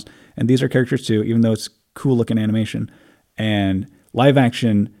they've lost, and these are characters too, even though it's cool-looking animation. And live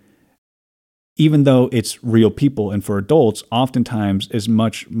action, even though it's real people and for adults, oftentimes is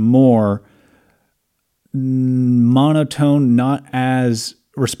much more monotone, not as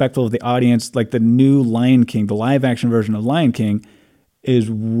respectful of the audience. Like the new Lion King, the live action version of Lion King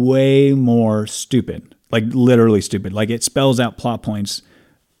is way more stupid, like literally stupid. Like it spells out plot points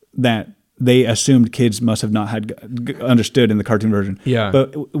that they assumed kids must have not had understood in the cartoon version. Yeah.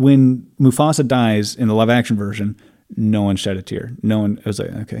 But when Mufasa dies in the live action version, no one shed a tear. No one, it was like,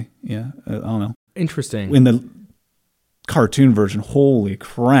 okay, yeah, I don't know. Interesting. In the cartoon version, holy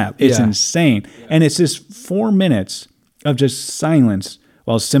crap, it's insane. Yeah. And it's just 4 minutes of just silence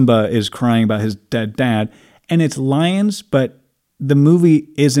while Simba is crying about his dead dad. And it's lions, but the movie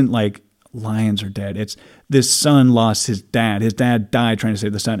isn't like lions are dead. It's this son lost his dad. His dad died trying to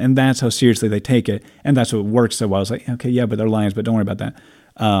save the son. And that's how seriously they take it. And that's what works so well. It's like, okay, yeah, but they're lions, but don't worry about that.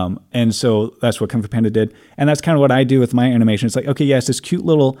 And so that's what Kung Fu Panda did. And that's kind of what I do with my animation. It's like, okay, yes, this cute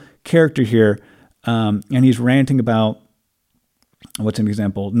little character here. And he's ranting about, what's an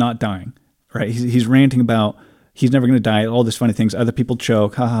example? Not dying, right? He's ranting about, he's never going to die. All these funny things. Other people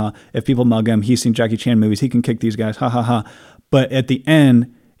choke. Ha ha. If people mug him, he's seen Jackie Chan movies. He can kick these guys. Ha ha ha. But at the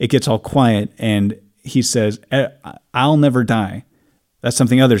end, it gets all quiet. And he says, I'll never die. That's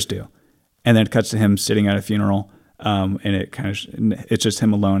something others do. And then it cuts to him sitting at a funeral. And it kind of, it's just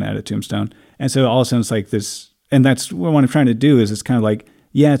him alone at a tombstone. And so all of a sudden it's like this, and that's what I'm trying to do is it's kind of like,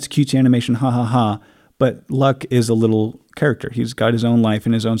 yeah, it's cutesy animation, ha ha ha, but Luck is a little character. He's got his own life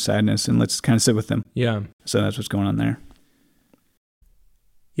and his own sadness, and let's kind of sit with him. Yeah. So that's what's going on there.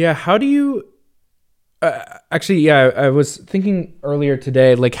 Yeah, how do you, I was thinking earlier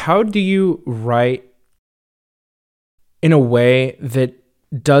today, like how do you write in a way that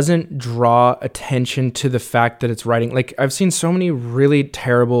doesn't draw attention to the fact that it's writing. Like I've seen so many really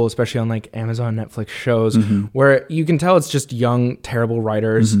terrible, especially on like Amazon, Netflix shows where you can tell it's just young, terrible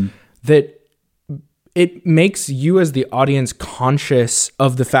writers that it makes you as the audience conscious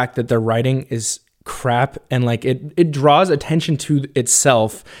of the fact that their writing is crap, and like it draws attention to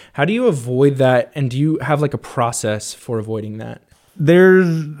itself. How do you avoid that? And do you have like a process for avoiding that? There's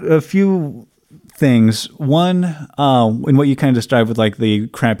a few things. One, in what you kind of described with like the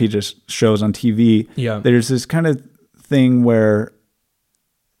crappy just shows on TV, there's this kind of thing where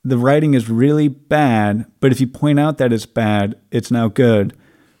the writing is really bad, but if you point out that it's bad, it's now good,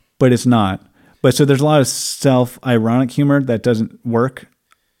 but it's not. But so there's a lot of self-ironic humor that doesn't work,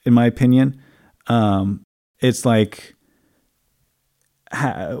 in my opinion. It's like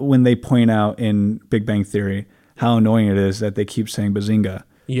when they point out in Big Bang Theory how annoying it is that they keep saying Bazinga.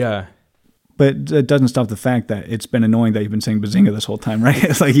 Yeah. But it doesn't stop the fact that it's been annoying that you've been saying Bazinga this whole time, right?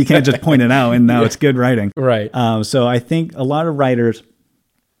 It's like you can't just point it out and now it's good writing. Right. So I think a lot of writers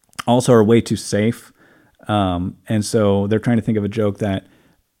also are way too safe. And so they're trying to think of a joke that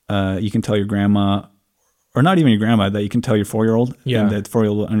you can tell your grandma, or not even your grandma, that you can tell your 4-year-old and that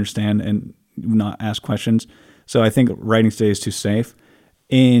 4-year-old will understand and not ask questions. So I think writing today is too safe.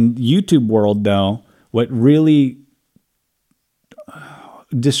 In YouTube world, though, what really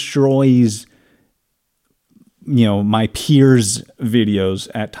destroys my peers' videos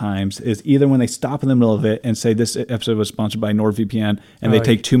at times is either when they stop in the middle of it and say this episode was sponsored by NordVPN and they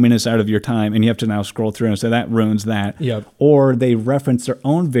take 2 minutes out of your time and you have to now scroll through and say that ruins that. Yep. Or they reference their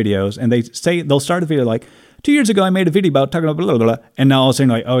own videos and they'll start a video like, 2 years ago I made a video about talking about blah, blah, blah, and now all of a sudden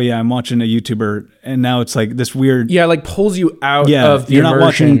like, oh yeah, I'm watching a YouTuber, and now it's like this weird... Yeah, like pulls you out of the you're immersion. Not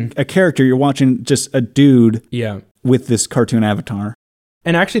watching a character, you're watching just a dude with this cartoon avatar.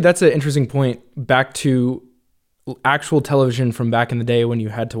 And actually that's an interesting point back to actual television from back in the day when you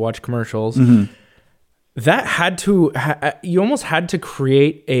had to watch commercials. That had to you almost had to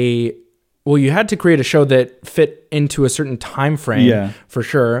create a show that fit into a certain time frame for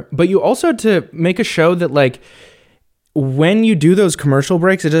sure, but you also had to make a show that like when you do those commercial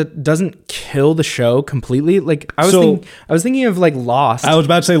breaks, it doesn't kill the show completely. Like I was thinking of like Lost. I was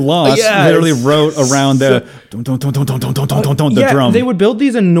about to say Lost. Literally wrote around the drum. They would build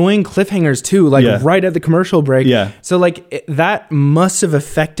these annoying cliffhangers too, like right at the commercial break. Yeah. So like that must have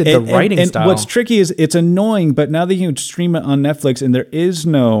affected the writing style. What's tricky is it's annoying, but now that you can stream it on Netflix and there is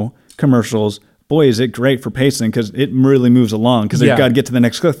no commercials, boy, is it great for pacing because it really moves along because they've got to get to the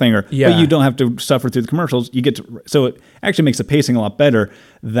next cliffhanger. But you don't have to suffer through the commercials. So it actually makes the pacing a lot better.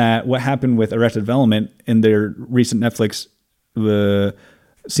 That what happened with Arrested Development in their recent Netflix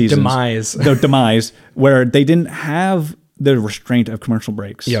seasons. Their demise, where they didn't have the restraint of commercial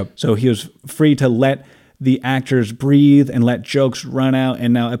breaks. So he was free to let the actors breathe and let jokes run out.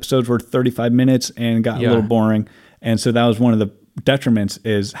 And now episodes were 35 minutes and got a little boring. And so that was one of the detriments,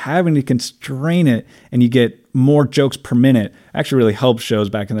 is having to constrain it and you get more jokes per minute actually really helped shows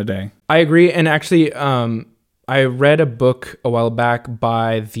back in the day. I agree. And actually, I read a book a while back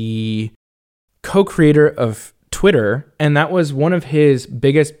by the co-creator of Twitter, and that was one of his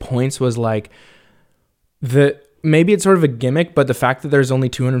biggest points was like maybe it's sort of a gimmick, but the fact that there's only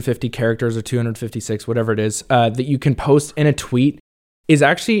 250 characters or 256, whatever it is, that you can post in a tweet is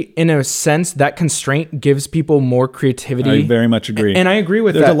actually, in a sense, that constraint gives people more creativity. I very much agree. And I agree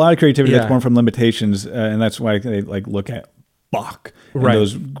with There's that. There's a lot of creativity that's born from limitations, and that's why they like look at Bach and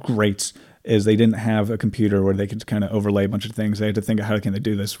those greats, is they didn't have a computer where they could kind of overlay a bunch of things. They had to think of how can they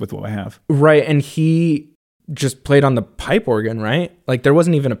do this with what I have. Right, and he just played on the pipe organ, right? Like there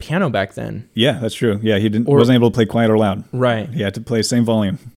wasn't even a piano back then. Yeah, that's true. Yeah, he wasn't able to play quiet or loud. Right. He had to play same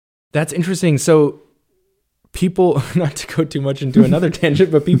volume. That's interesting. So people, not to go too much into another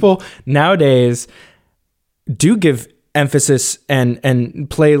tangent, but people nowadays do give emphasis and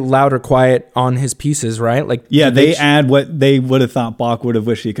play loud or quiet on his pieces, right? Like they add what they would have thought Bach would have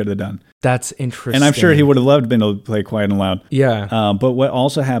wished he could have done. That's interesting. And I'm sure he would have loved being able to play quiet and loud. Yeah. But what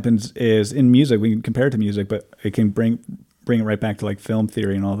also happens is in music, we can compare it to music, but it can bring it right back to like film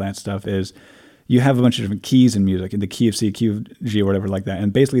theory and all that stuff, is you have a bunch of different keys in music, in the key of C, key of G, or whatever like that.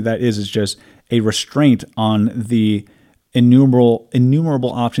 And basically that is just a restraint on the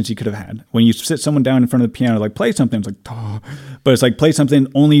innumerable options you could have had. When you sit someone down in front of the piano, like play something, it's like, oh. But it's like play something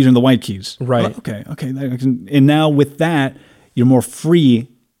only using the white keys. Right. Okay. And now with that, you're more free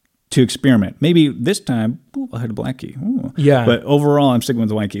to experiment. Maybe this time, I had a black key. Ooh. Yeah. But overall, I'm sticking with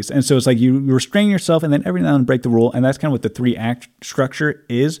the white keys. And so it's like you restrain yourself and then every now and then break the rule. And that's kind of what the 3-act structure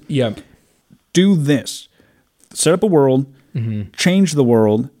is. Yeah. Do this. Set up a world, change the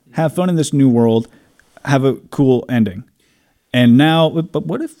world, have fun in this new world, have a cool ending. And now, but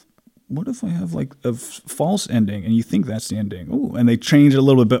what if I have like a false ending and you think that's the ending? Ooh, and they change it a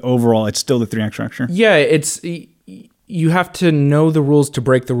little bit, but overall, it's still the 3-act structure. Yeah, you have to know the rules to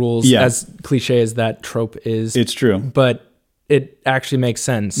break the rules, as cliche as that trope is. It's true. But it actually makes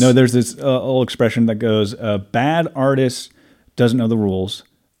sense. No, there's this old expression that goes, a bad artist doesn't know the rules,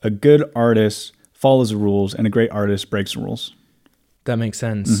 a good artist follows the rules, and a great artist breaks the rules. That makes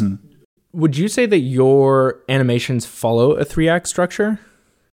sense. Would you say that your animations follow a 3-act structure?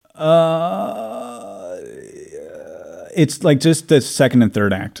 It's like just the second and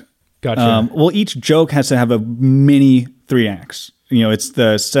third act. Gotcha. Well, each joke has to have a mini 3 acts. It's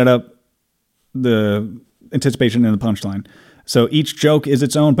the setup, the anticipation, and the punchline. So each joke is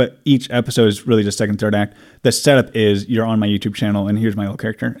its own, but each episode is really just second, third act. The setup is you're on my YouTube channel, and here's my little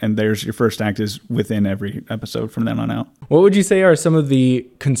character, and there's your first act is within every episode from then on out. What would you say are some of the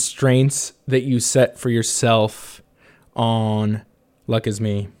constraints that you set for yourself on Luck Is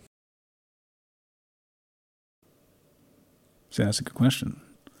Me? See, that's a good question.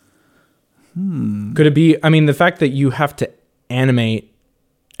 Could it be, the fact that you have to animate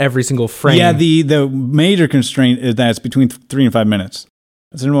every single frame? Yeah, the major constraint is that it's between 3 and 5 minutes.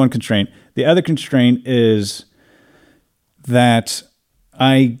 That's the number one constraint. The other constraint is that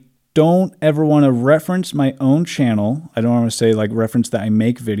I don't ever want to reference my own channel. I don't want to say like reference that I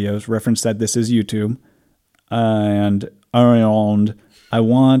make videos, reference that this is YouTube. And I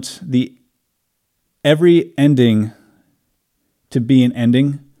want every ending to be an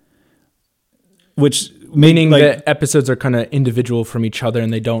ending. Which meaning that episodes are kind of individual from each other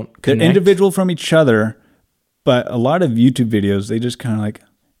and they don't connect. They're individual from each other, but a lot of YouTube videos, they just kind of like,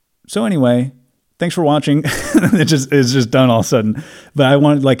 so anyway, thanks for watching. It's just done all of a sudden. But I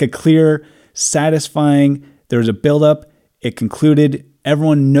want like a clear, satisfying, there's a buildup, it concluded,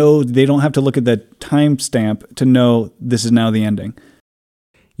 everyone knows, they don't have to look at the timestamp to know this is now the ending.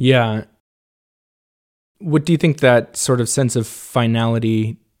 Yeah. What do you think that sort of sense of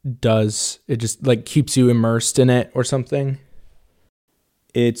finality does? It just like keeps you immersed in it or something?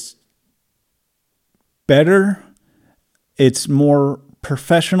 It's better, it's more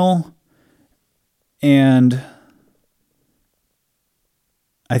professional, and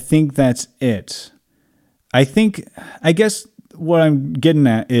I think that's it. I guess what I'm getting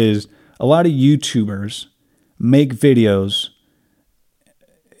at is a lot of YouTubers make videos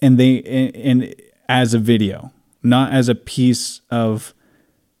and as a video, not as a piece of,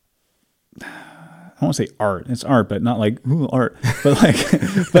 I won't say art. It's art, but not like art. But like,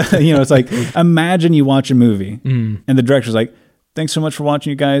 it's like, imagine you watch a movie and the director's like, thanks so much for watching,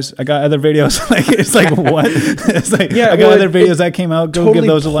 you guys. I got other videos. Like, it's like, what? It's like, I got other videos that came out. Go totally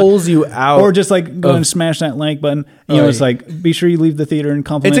give those a like. Pulls you out. Or just like go and smash that like button. It's like, be sure you leave the theater and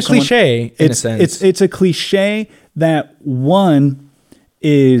compliment It's a cliche in a sense. It's a cliche that one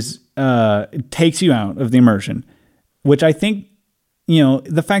is, it takes you out of the immersion, which I think,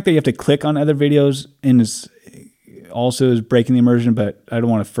 the fact that you have to click on other videos is breaking the immersion, but I don't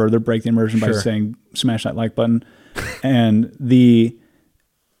want to further break the immersion by saying smash that like button. And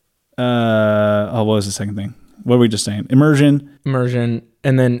what was the second thing? What were we just saying? Immersion,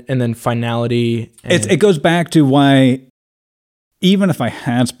 and then finality. It goes back to why, even if I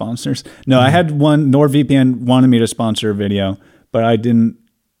had sponsors, I had one. NordVPN wanted me to sponsor a video, but I didn't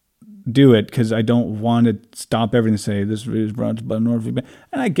do it because I don't want to stop everything and say this video is brought to you by NordVPN.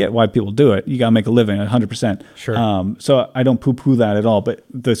 And I get why people do it. You got to make a living, 100%. Sure. So I don't poo-poo that at all. But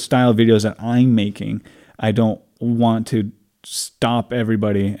the style of videos that I'm making, I don't want to stop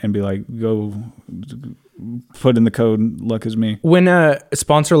everybody and be like, go put in the code, Luck Is Me. When a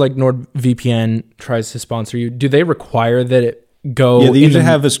sponsor like NordVPN tries to sponsor you, do they require that it go? Yeah, they usually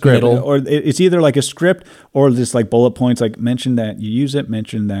have a script, or it's either like a script or just like bullet points, like mention that you use it,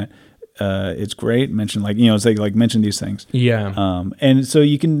 mention that it's great, mention it's like mention these things. Yeah. And so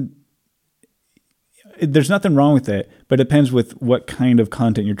you can, there's nothing wrong with it, but it depends with what kind of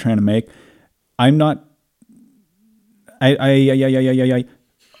content you're trying to make. I'm not, I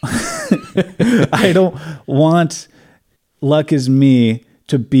don't want Luck Is Me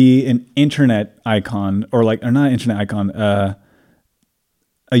to be an internet icon or not internet icon, a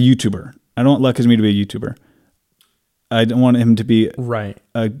YouTuber. I don't want Luck Is Me to be a YouTuber. I don't want him to be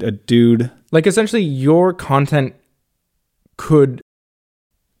a dude. Like essentially your content could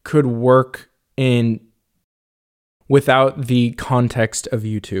work without the context of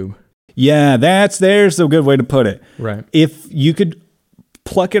YouTube. Yeah, there's a good way to put it. Right. If you could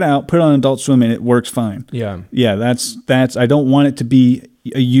pluck it out, put it on Adult Swim, and it works fine. Yeah. Yeah, that's I don't want it to be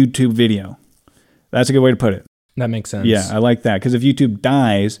a YouTube video. That's a good way to put it. That makes sense. Yeah, I like that. Because if YouTube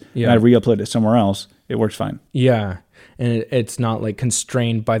dies and I re-upload it somewhere else, it works fine. Yeah. and it's not like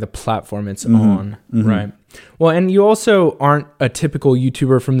constrained by the platform it's on, right? Well, and you also aren't a typical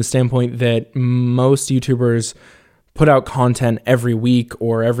YouTuber from the standpoint that most YouTubers put out content every week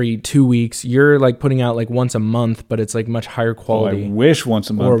or every 2 weeks. You're like putting out like once a month, but it's like much higher quality. I wish once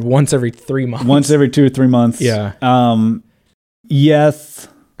a month. Or once every 3 months. Once every 2 or 3 months. Yeah. Yes.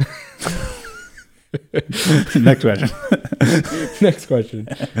 Next question. Next question.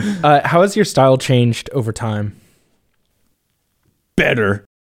 How has your style changed over time? Better.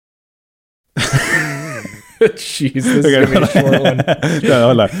 Jeez, this is going to be a short one. No,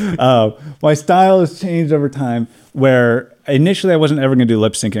 hold on. My style has changed over time, where initially I wasn't ever going to do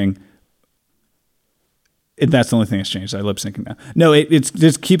lip syncing. That's the only thing that's changed. I lip syncing now. No, it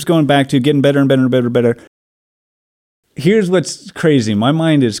just keeps going back to getting better and better and better and better. Here's what's crazy. My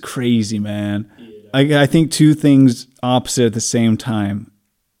mind is crazy, man. I think two things opposite at the same time,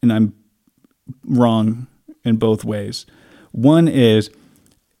 and I'm wrong in both ways. One is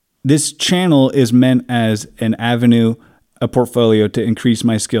this channel is meant as an avenue, a portfolio to increase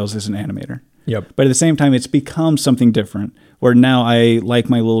my skills as an animator. Yep. But at the same time, it's become something different, where now I like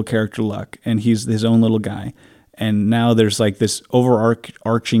my little character Luck, and he's his own little guy. And now there's like this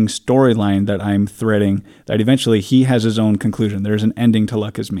overarching storyline that I'm threading that eventually he has his own conclusion. There's an ending to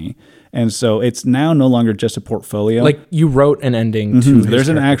Luck Is Me. And so it's now no longer just a portfolio. Like you wrote an ending to his There's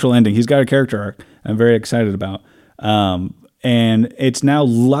character. an actual ending. He's got a character arc I'm very excited about. And it's now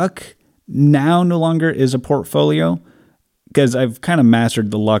Luck now no longer is a portfolio, because I've kind of mastered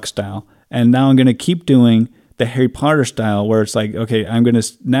the Luck style. And now I'm going to keep doing the Harry Potter style, where it's like, okay, I'm going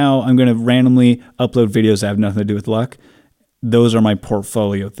to randomly upload videos that have nothing to do with Luck. Those are my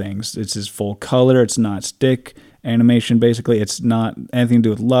portfolio things. It's just full color. It's not stick animation. Basically, it's not anything to do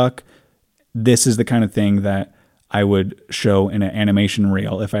with Luck. This is the kind of thing that I would show in an animation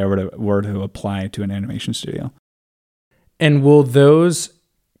reel if I were to apply to an animation studio. And will those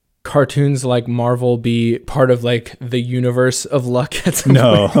cartoons like Marvel be part of like the universe of Luck at some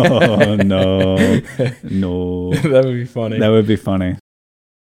point? No. That would be funny. That would be funny.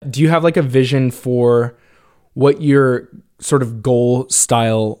 Do you have like a vision for what your sort of goal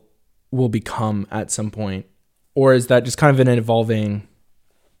style will become at some point? Or is that just kind of an evolving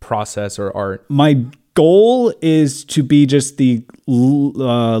process or art? My goal is to be just the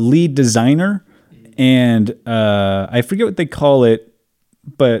lead designer, and I forget what they call it,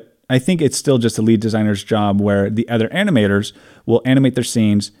 but I think it's still just a lead designer's job, where the other animators will animate their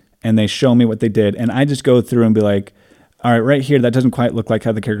scenes and they show me what they did. And I just go through and be like, all right, right here, that doesn't quite look like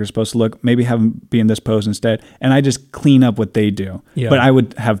how the character is supposed to look. Maybe have them be in this pose instead. And I just clean up what they do. Yeah. But I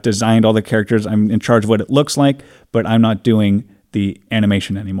would have designed all the characters. I'm in charge of what it looks like, but I'm not doing the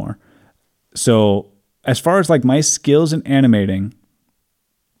animation anymore. So as far as like my skills in animating,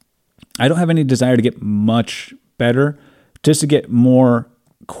 I don't have any desire to get much better, just to get more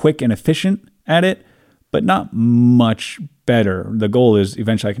quick and efficient at it, but not much better. The goal is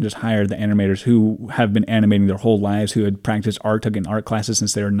eventually I can just hire the animators who have been animating their whole lives, who had practiced art, took in art classes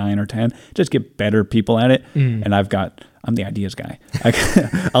since they were 9 or 10, just get better people at it. And I'm the ideas guy.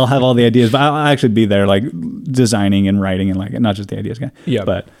 I'll have all the ideas, but I'll actually be there like designing and writing and like not just the ideas guy. Yeah,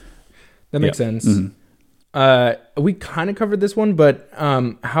 but that makes sense. We kind of covered this one, but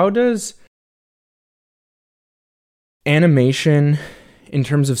how does animation in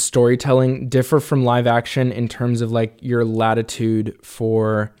terms of storytelling differ from live action in terms of like your latitude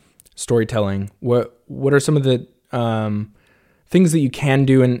for storytelling? What are some of the things that you can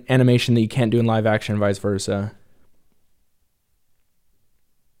do in animation that you can't do in live action, vice versa?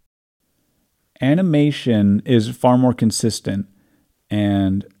 Animation is far more consistent,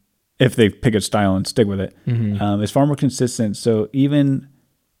 and if they pick a style and stick with it, it's far more consistent. So even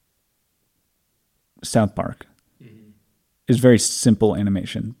South Park is very simple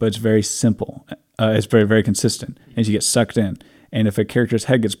animation, but it's very simple. It's very, very consistent, and you get sucked in. And if a character's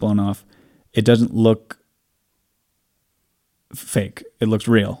head gets blown off, it doesn't look fake. It looks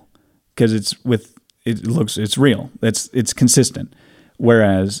real, because it's real. It's consistent.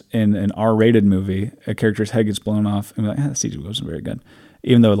 Whereas in an R-rated movie, a character's head gets blown off, and we're like, the CGI wasn't very good.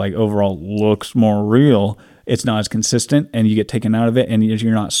 Even though it like overall looks more real, it's not as consistent, and you get taken out of it, and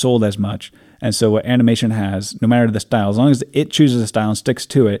you're not sold as much. And so what animation has, no matter the style, as long as it chooses a style and sticks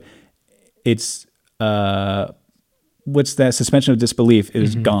to it, it's what's that suspension of disbelief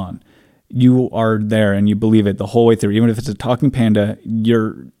is gone. You are there and you believe it the whole way through. Even if it's a talking panda,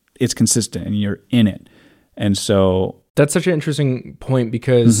 it's consistent and you're in it. And so that's such an interesting point,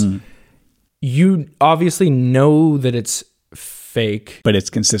 because you obviously know that it's fake, but it's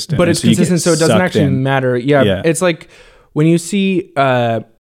consistent. But it's consistent, so it doesn't actually matter. Yeah, it's like when you see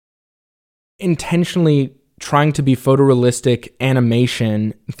intentionally trying to be photorealistic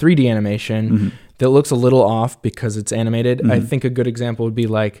animation, 3D animation that looks a little off because it's animated. I think a good example would be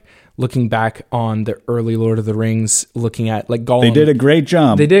like looking back on the early Lord of the Rings, looking at like Gollum. They did a great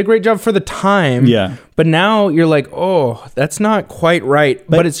job. They did a great job for the time. Yeah. But now you're like, oh, that's not quite right.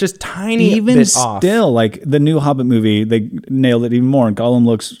 But it's just tiny even bit off. Still, like the new Hobbit movie, they nailed it even more. And Gollum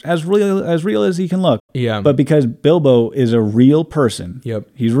looks as real as he can look. Yeah. But because Bilbo is a real person. Yep.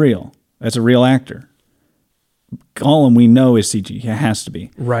 He's real. That's a real actor. Gollum, we know, is CG. He has to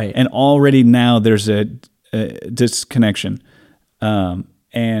be. Right. And already now there's a disconnection.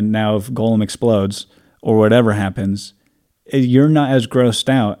 And now if Gollum explodes or whatever happens, you're not as grossed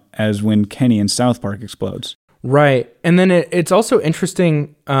out as when Kenny in South Park explodes. Right. And then it's also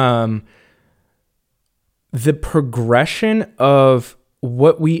interesting, the progression of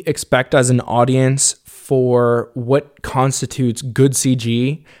what we expect as an audience for what constitutes good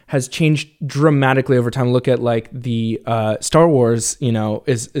CG has changed dramatically over time. Look at like the Star Wars,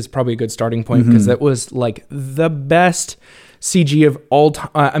 is probably a good starting point because that was like the best CG of all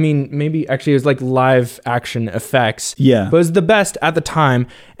time. I mean, maybe actually it was like live action effects. Yeah. But it was the best at the time.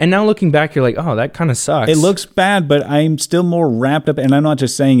 And now looking back, you're like, oh, that kind of sucks. It looks bad, but I'm still more wrapped up, and I'm not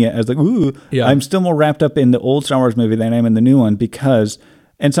just saying it as like, ooh. Yeah. I'm still more wrapped up in the old Star Wars movie than I am in the new one because,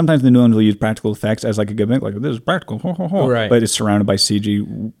 and sometimes the new one will use practical effects as like a gimmick, like this is practical, right. But it's surrounded by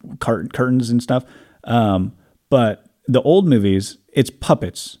CG curtains and stuff. But the old movies, it's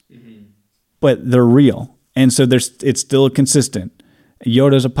puppets, but they're real. And so it's still consistent.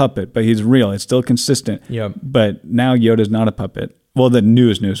 Yoda's a puppet, but he's real. It's still consistent. Yep. But now Yoda's not a puppet. Well, the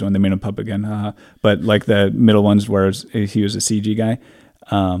newest one, they made him a puppet again. But like the middle ones where he was a CG guy,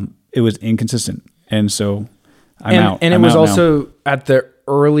 it was inconsistent. And so I'm out. And I'm it was out also now. at the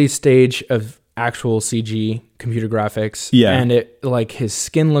early stage of actual CG computer graphics. Yeah. And it like his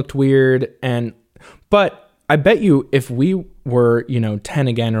skin looked weird. But I bet you if we were, 10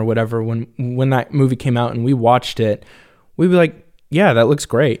 again or whatever, when that movie came out and we watched it, we'd be like, yeah, that looks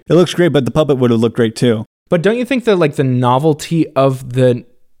great. It looks great, but the puppet would have looked great too. But don't you think that like the novelty of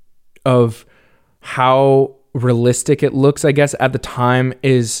how realistic it looks, I guess, at the time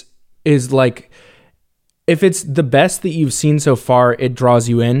is like, if it's the best that you've seen so far, it draws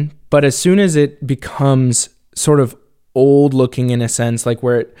you in. But as soon as it becomes sort of old looking in a sense, like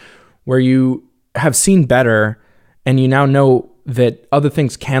where you have seen better and you now know that other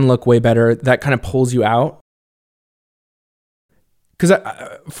things can look way better, that kind of pulls you out. Because,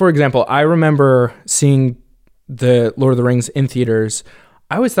 for example, I remember seeing the Lord of the Rings in theaters.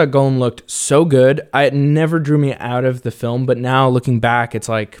 I always thought Gollum looked so good. It never drew me out of the film, but now looking back, it's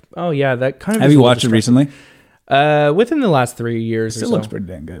like, oh yeah, that kind of. Have you watched it recently? Within the last 3 years, it still looks pretty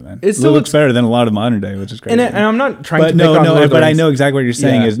dang good, man. It still looks better than a lot of modern day, which is great. And I'm not trying to pick on Lord of the but I Rings. know exactly what you're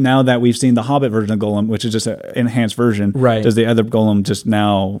saying. Is now that we've seen the Hobbit version of Gollum, which is just an enhanced version, right? Does the other Gollum just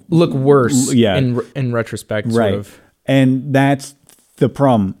now look worse? Yeah. in retrospect, right. Sort of. And that's the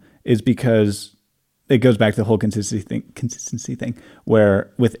problem, is because it goes back to the whole consistency thing,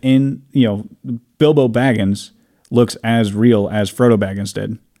 where within, Bilbo Baggins looks as real as Frodo Baggins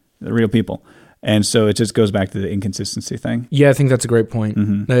did, the real people. And so it just goes back to the inconsistency thing. Yeah, I think that's a great point.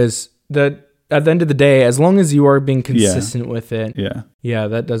 That is that at the end of the day, as long as you are being consistent with it, yeah,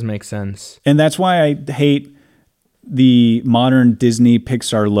 that does make sense. And that's why I hate the modern Disney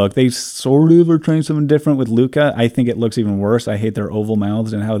Pixar look. They sort of are trying something different with Luca. I think it looks even worse. I hate their oval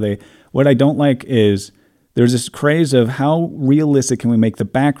mouths and what I don't like is there's this craze of how realistic can we make the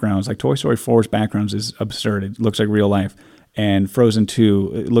backgrounds. Like Toy Story 4's backgrounds is absurd. It looks like real life. And Frozen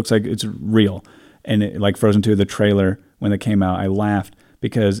 2, it looks like it's real. And like Frozen 2, the trailer, when it came out, I laughed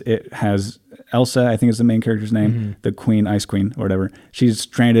because it has Elsa, I think is the main character's name, the queen, Ice Queen or whatever. She's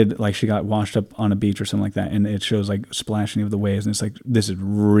stranded, like she got washed up on a beach or something like that. And it shows like splashing of the waves. And it's like, this is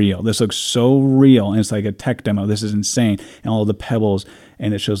real. This looks so real. And it's like a tech demo. This is insane. And all the pebbles,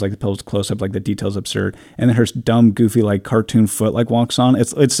 and it shows like the pebbles close up, like the detail's absurd. And then her dumb, goofy, like cartoon foot like walks on.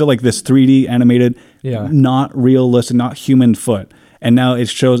 It's still like this 3D animated, not realistic, not human foot. And now it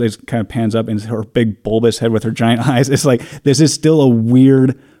shows, it kind of pans up and her big bulbous head with her giant eyes. It's like, this is still a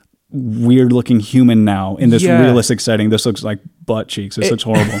weird looking human now in this realistic setting. This looks like butt cheeks. This looks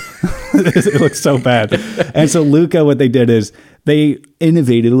horrible. It looks so bad. And so Luca, what they did is they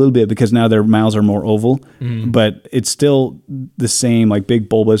innovated a little bit because now their mouths are more oval, but it's still the same, like big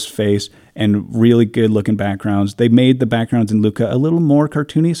bulbous face and really good looking backgrounds. They made the backgrounds in Luca a little more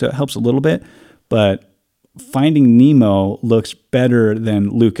cartoony, so it helps a little bit, but Finding Nemo looks better than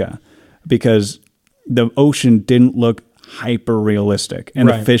Luca because the ocean didn't look hyper realistic, and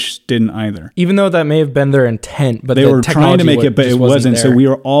the fish didn't either. Even though that may have been their intent, but they were trying to make it, but it wasn't. There. So we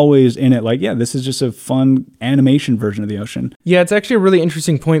were always in it like, yeah, this is just a fun animation version of the ocean. Yeah, it's actually a really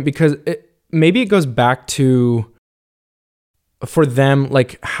interesting point because maybe it goes back to, for them,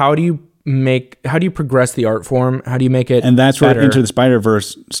 like, how do you progress the art form? How do you make it And that's better? where Into the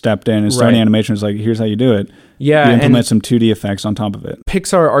Spider-Verse stepped in, and Sony Animation was like, here's how you do it. Yeah, you implement some 2D effects on top of it.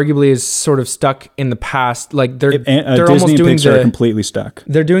 Pixar arguably is sort of stuck in the past. Like they're Disney almost doing and Pixar are completely stuck.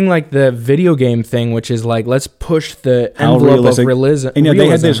 They're doing like the video game thing, which is like, let's push the envelope of realism. And they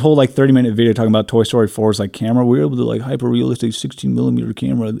had this whole like 30-minute video talking about Toy Story 4's like camera. We were able to like hyper realistic 16mm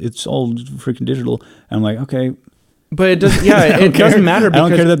camera. It's all freaking digital. And I'm like, okay. But it does, it doesn't matter. Because, I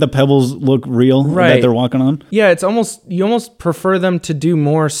don't care that the pebbles look real that they're walking on. Yeah, it's you almost prefer them to do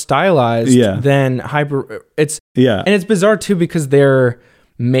more stylized than hyper. And it's bizarre too because they're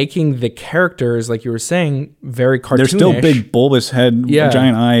making the characters, like you were saying, very cartoonish. They're still big, bulbous head,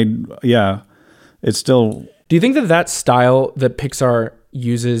 giant eyed. Yeah, it's still. Do you think that style that Pixar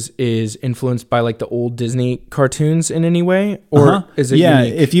uses is influenced by like the old Disney cartoons in any way, or is it? Yeah,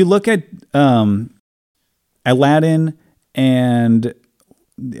 unique? if you look at Aladdin and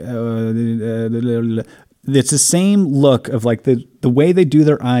it's the same look of like the way they do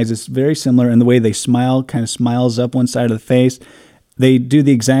their eyes is very similar, and the way they smile kind of smiles up one side of the face. They do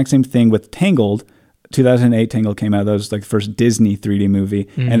the exact same thing with Tangled. 2008 Tangled came out. That was like the first Disney 3D movie,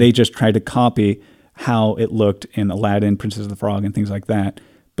 and they just tried to copy how it looked in Aladdin, Princess of the Frog, and things like that,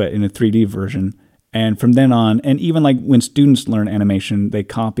 but in a 3D version. And from then on, and even like when students learn animation, they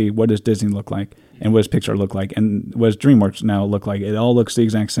copy what does Disney look like and what does Pixar look like and what does DreamWorks now look like. It all looks the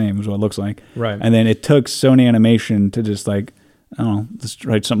exact same as what it looks like. Right. And then it took Sony Animation to just like, I don't know, let's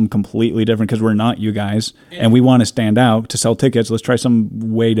try something completely different because we're not you guys and we want to stand out to sell tickets. Let's try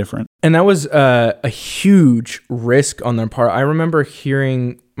something way different. And that was a huge risk on their part. I remember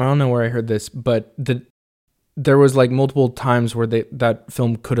hearing, I don't know where I heard this, but there was like multiple times where that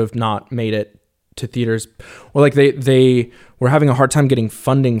film could have not made it to theaters, or like they were having a hard time getting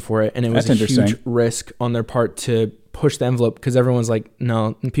funding for it, and it was a huge risk on their part to push the envelope because everyone's like,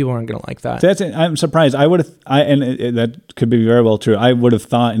 no, people aren't going to like that. That's it. I'm surprised. That could be very well true. I would have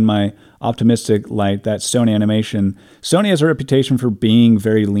thought in my optimistic light that Sony has a reputation for being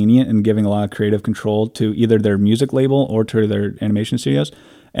very lenient and giving a lot of creative control to either their music label or to their animation studios.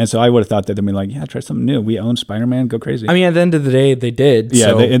 And so I would have thought that they'd be like, yeah, try something new. We own Spider-Man. Go crazy. I mean, at the end of the day, they did. Yeah,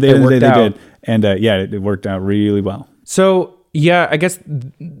 so at the end of the day, they did. And it worked out really well. So, yeah, I guess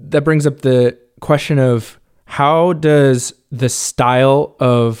that brings up the question of how does the style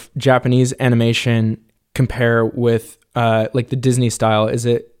of Japanese animation compare with like the Disney style?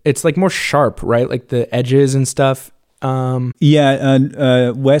 It's like more sharp, right? Like the edges and stuff. Western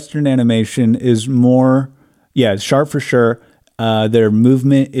animation is more, sharp for sure. Their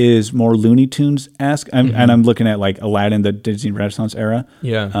movement is more Looney Tunes-esque. And I'm looking at like Aladdin, the Disney Renaissance era.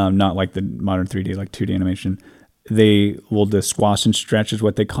 Yeah. Not like the modern 3D, like 2D animation. They will the squash and stretch is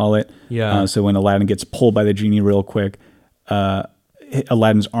what they call it. Yeah. So when Aladdin gets pulled by the genie real quick,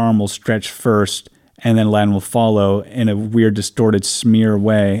 Aladdin's arm will stretch first, and then Aladdin will follow in a weird distorted smear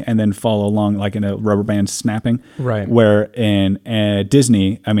way, and then follow along like in a rubber band snapping. Right. Where in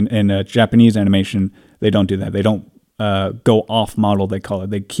Japanese animation, they don't do that. They don't go off model, they call it.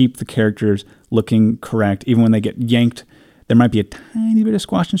 They keep the characters looking correct. Even when they get yanked, there might be a tiny bit of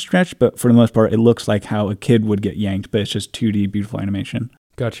squash and stretch, but for the most part, it looks like how a kid would get yanked, but it's just 2D beautiful animation.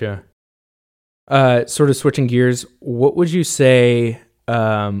 Gotcha. Sort of switching gears, what would you say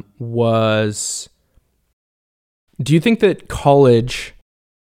do you think that college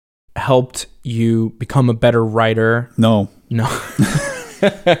helped you become a better writer? No. Do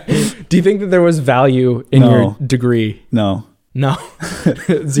you think that there was value in your degree? No.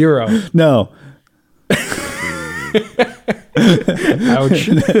 Zero. No. Ouch.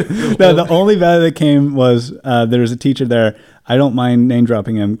 No, the only value that came was there was a teacher there. I don't mind name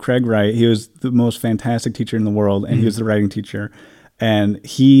dropping him, Craig Wright. He was the most fantastic teacher in the world, and he was the writing teacher. And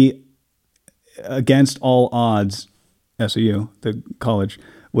he, against all odds, SU, the college,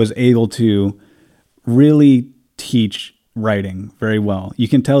 was able to really teach writing very well. You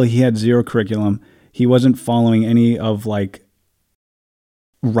can tell he had zero curriculum. He wasn't following any of like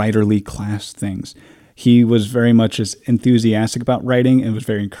writerly class things. He was very much just enthusiastic about writing and was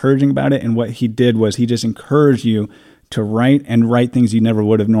very encouraging about it. And what he did was he just encouraged you to write and write things you never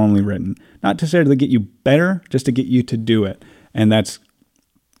would have normally written. Not necessarily to get you better, just to get you to do it. And that's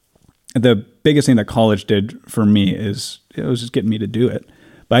the biggest thing that college did for me is it was just getting me to do it.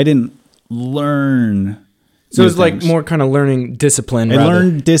 But I didn't learn. So it was like more kind of learning discipline. I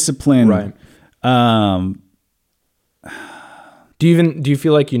learned discipline. Right. Do you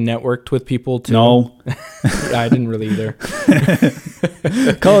feel like you networked with people too? No. I didn't really either.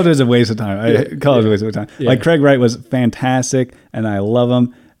 College was a waste of time. College was a waste of time. Yeah. Like Craig Wright was fantastic, and I love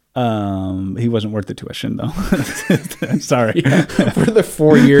him. He wasn't worth the tuition though. Sorry. Yeah, for the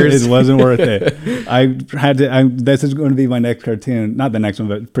 4 years. It wasn't worth it. This is going to be my next cartoon, not the next one,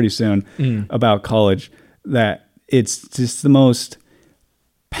 but pretty soon, about college, that it's just the most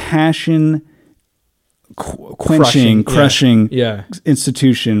passion crushing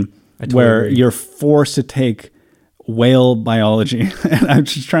institution where agree. you're forced to take whale biology. And I'm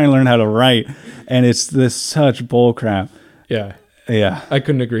just trying to learn how to write. And it's such bull crap. Yeah. Yeah. I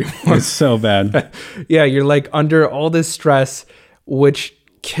couldn't agree more. It's so bad. Yeah. You're like under all this stress, which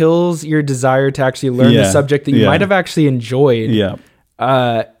kills your desire to actually learn the subject that you might have actually enjoyed. Yeah.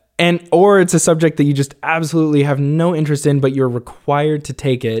 Or it's a subject that you just absolutely have no interest in, but you're required to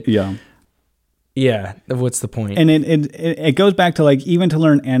take it. Yeah. Yeah. What's the point? And it goes back to like, even to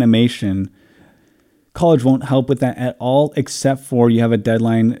learn animation, college won't help with that at all, except for you have a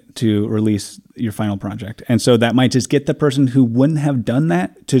deadline to release your final project. And so that might just get the person who wouldn't have done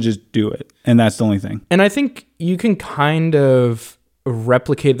that to just do it. And that's the only thing. And I think you can kind of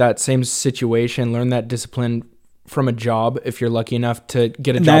replicate that same situation, learn that discipline from a job if you're lucky enough to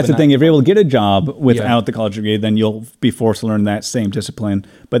get a job. That's the thing. If you're able to get a job without the college degree, then you'll be forced to learn that same discipline.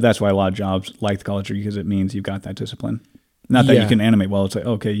 But that's why a lot of jobs like the college degree, because it means you've got that discipline. Not that you can animate well. It's like,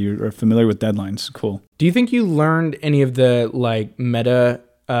 okay, you're familiar with deadlines. Cool. Do you think you learned any of the like meta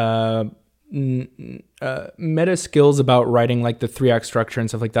skills about writing, like the 3-act structure and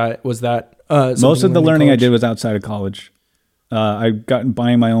stuff like that? Was that most of the learning I did was outside of college. I got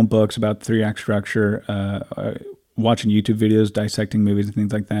buying my own books about 3-act structure, watching YouTube videos, dissecting movies and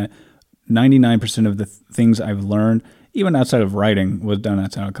things like that. 99% of the things I've learned, even outside of writing, was done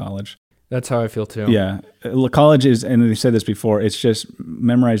outside of college. That's how I feel too. Yeah. College is, and they said this before, it's just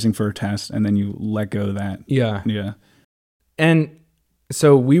memorizing for a test and then you let go of that. Yeah. Yeah. And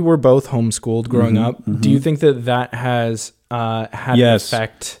so we were both homeschooled growing up. Mm-hmm. Do you think that has had an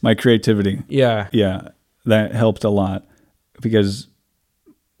effect? My creativity. Yeah. Yeah. That helped a lot because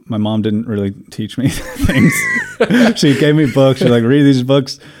my mom didn't really teach me things. She gave me books. She's like, read these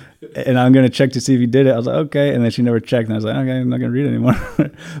books and I'm going to check to see if you did it. I was like, okay. And then she never checked. And I was like, okay, I'm not going to read it anymore.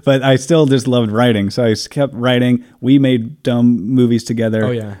 But I still just loved writing. So I kept writing. We made dumb movies together.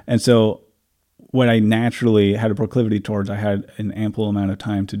 Oh, yeah. And so what I naturally had a proclivity towards, I had an ample amount of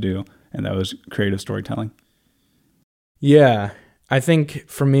time to do. And that was creative storytelling. Yeah. I think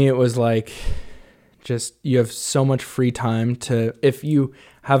for me, it was like just you have so much free time to, if you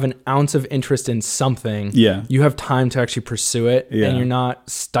have an ounce of interest in something, you have time to actually pursue it, and you're not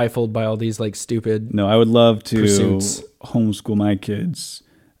stifled by all these like stupid. No, I would love to pursuits. Homeschool my kids,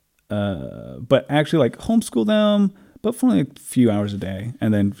 but actually like homeschool them, but for only a few hours a day,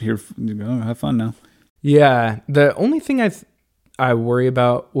 and then here you go, have fun now. Yeah, the only thing I worry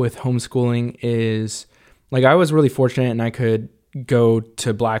about with homeschooling is like I was really fortunate, and I could go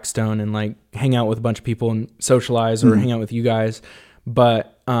to Blackstone and like hang out with a bunch of people and socialize or hang out with you guys.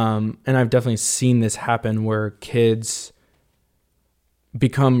 But, and I've definitely seen this happen where kids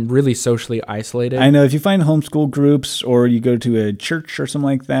become really socially isolated. I know if you find homeschool groups or you go to a church or something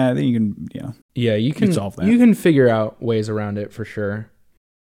like that, then you can, you can solve that. You can figure out ways around it for sure.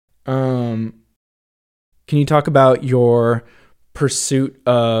 Can you talk about your pursuit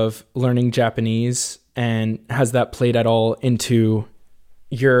of learning Japanese, and has that played at all into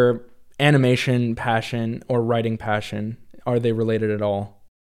your animation passion or writing passion? Are they related at all?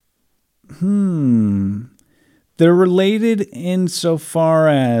 They're related insofar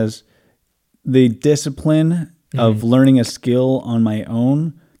as the discipline of learning a skill on my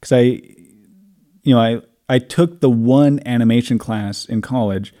own. Because I took the one animation class in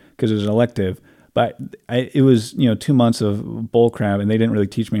college because it was an elective, but it was 2 months of bullcrap, and they didn't really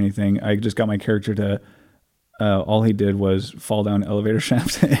teach me anything. I just got my character to. All he did was fall down elevator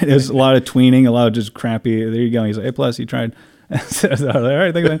shafts. It was a lot of tweening, a lot of just crappy. There you go. He's like, hey, plus he tried. So I was like, all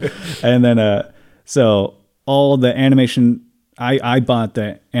right, thank you. And then, so all the animation, I bought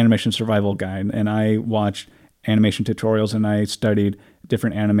the animation survival guide, and I watched animation tutorials, and I studied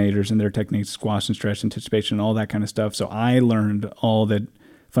different animators and their techniques, squash and stretch, anticipation, all that kind of stuff. So I learned all the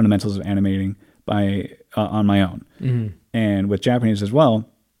fundamentals of animating on my own. Mm-hmm. And with Japanese as well,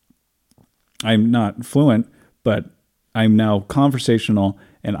 I'm not fluent, but I'm now conversational,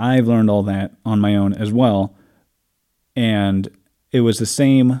 and I've learned all that on my own as well. And it was the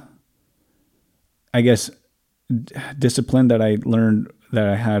same, I guess, discipline that I learned that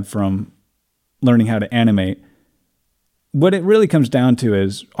I had from learning how to animate. What it really comes down to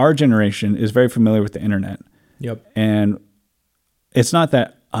is our generation is very familiar with the internet. Yep. And it's not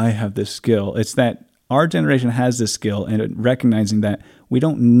that I have this skill. It's that our generation has this skill, and recognizing that we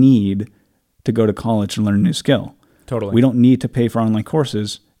don't need to go to college to learn a new skill. Totally. We don't need to pay for online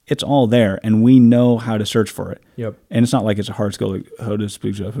courses. It's all there, and we know how to search for it. Yep. And it's not like it's a hard skill, like how to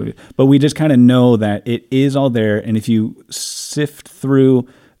speak, but we just kind of know that it is all there. And if you sift through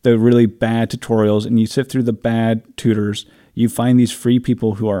the really bad tutorials and you sift through the bad tutors, you find these free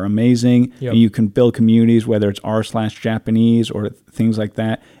people who are amazing. Yep. And you can build communities, whether it's r/Japanese or things like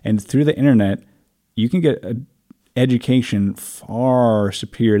that. And through the internet, you can get an education far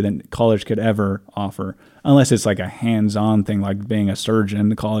superior than college could ever offer. Unless it's like a hands-on thing, like being a surgeon,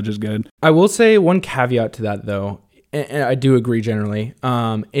 the college is good. I will say one caveat to that, though, and I do agree generally,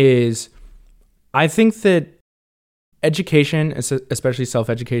 is I think that education, especially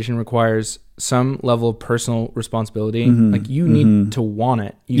self-education, requires some level of personal responsibility. Mm-hmm. Like you need to want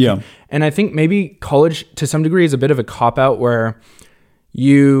it. And I think maybe college, to some degree, is a bit of a cop-out where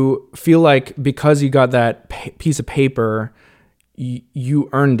you feel like because you got that piece of paper, you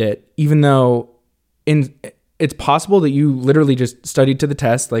earned it, even though it's possible that you literally just studied to the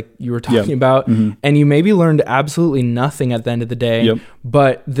test, like you were talking about, and you maybe learned absolutely nothing at the end of the day.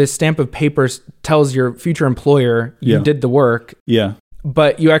 But this stamp of paper tells your future employer you did the work.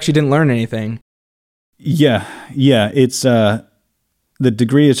 But you actually didn't learn anything. It's the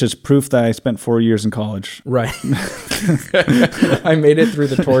degree is just proof that I spent 4 years in college. Right. I made it through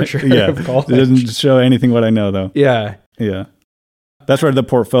the torture of college. It doesn't show anything what I know, though. Yeah. That's where the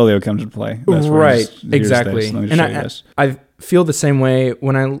portfolio comes into play. That's right. Exactly. And I feel the same way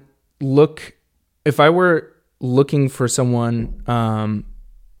when I look, if I were looking for someone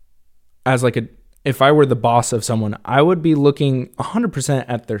if I were the boss of someone, I would be looking 100%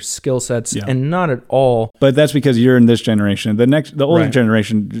 at their skill sets and not at all. But that's because you're in this generation. The older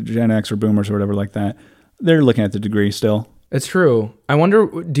generation, Gen X or Boomers or whatever like that, they're looking at the degree still. It's true. I wonder,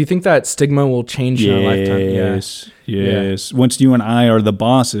 do you think that stigma will change in our lifetime? Yes. Once you and I are the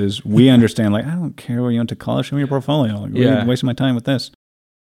bosses, we understand, like, I don't care where you went to college. Show me your portfolio. Like, I'm wasting my time with this.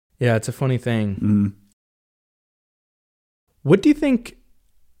 Yeah, it's a funny thing. What do you think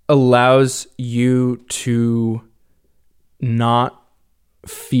allows you to not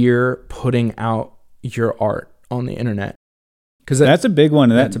fear putting out your art on the internet? Because that's a big one.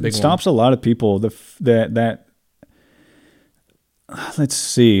 That's a big stops a lot of people. Let's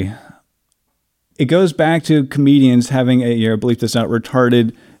see. It goes back to comedians having I believe this out,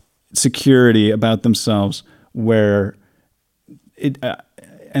 retarded security about themselves, where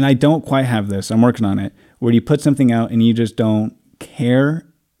and I don't quite have this. I'm working on it. Where you put something out and you just don't care.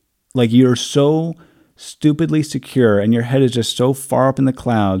 Like you're so stupidly secure and your head is just so far up in the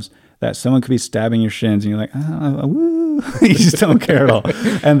clouds that someone could be stabbing your shins and you're like, woo. You just don't care at all.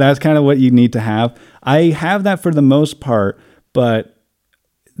 And that's kind of what you need to have. I have that for the most part. But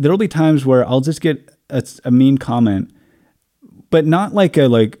there'll be times where I'll just get a mean comment, but not like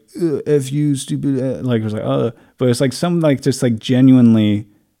 "F you stupid," like it was like but it's like some just genuinely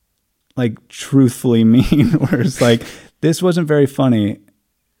truthfully mean, where it's like, this wasn't very funny.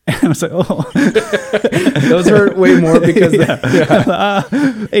 And I was like, those hurt way more because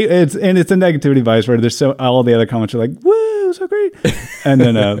it's a negativity bias where there's all the other comments are like, woo, so great. And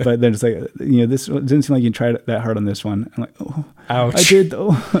then, but then it's like, this didn't seem like you tried that hard on this one. I'm like, ouch. I did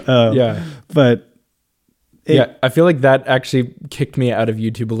though. But I feel like that actually kicked me out of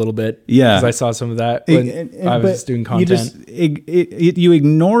YouTube a little bit. Because I saw some of that when I was doing content. You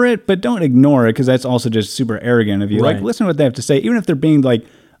ignore it, but don't ignore it, because that's also just super arrogant of you. Right. Like, listen to what they have to say, even if they're being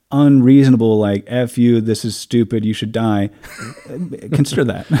unreasonable, like F you, this is stupid, you should die. Consider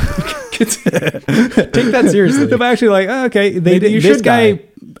that. Take that seriously. If actually okay, you this should guy die.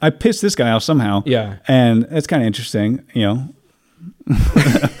 I pissed this guy off somehow. And it's kind of interesting,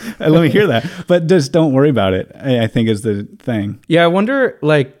 Let me hear that. But just don't worry about it, I think, is the thing. I wonder,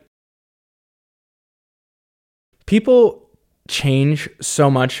 people change so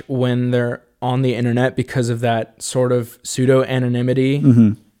much when they're on the internet because of that sort of pseudo anonymity.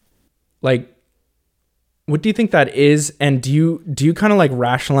 What do you think that is? And do you kind of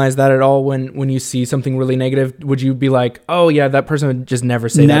rationalize that at all when you see something really negative? Would you be like, oh yeah, that person would just never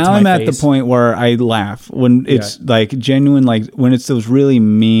say that to my face? Now I'm face? at the point where I laugh when it's genuine, when it's those really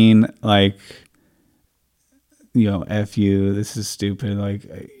mean, F you, this is stupid,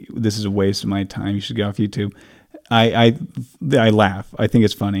 this is a waste of my time, you should get off YouTube. I laugh. I think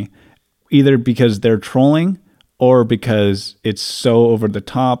it's funny, either because they're trolling or because it's so over the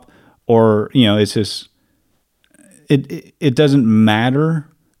top, or it's just it doesn't matter,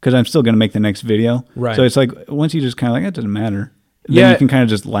 because I'm still going to make the next video. Right. So it's once you just kind of it doesn't matter. then you can kind of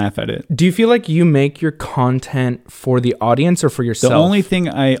just laugh at it. Do you feel like you make your content for the audience or for yourself? The only thing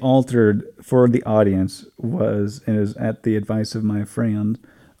I altered for the audience was, and it was at the advice of my friend,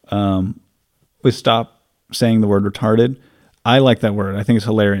 was stop saying the word retarded. I like that word. I think it's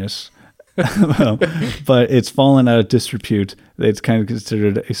hilarious. But it's fallen out of disrepute. It's kind of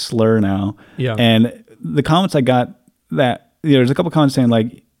considered a slur now. Yeah. And the comments I got that, there's a couple comments saying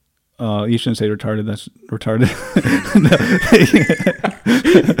like, you shouldn't say retarded. That's retarded. No.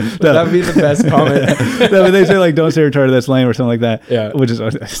 That would be the best comment. No, but they say like, don't say retarded. That's lame or something like that. Yeah. Which is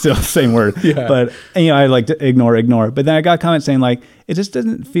still the same word. Yeah. But, I like to ignore. But then I got comments saying like, it just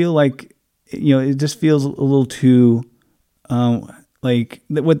doesn't feel like, it just feels a little too, there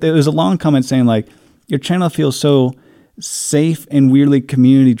was a long comment saying like, your channel feels so safe and weirdly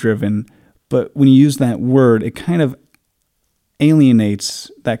community driven. But when you use that word, it kind of alienates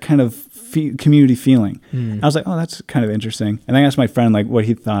that kind of community feeling. I was like, oh, that's kind of interesting. And I asked my friend like what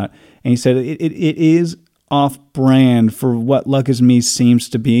he thought, and he said it is off brand for what Luck Is Me seems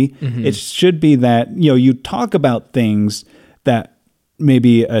to be. It should be that you talk about things that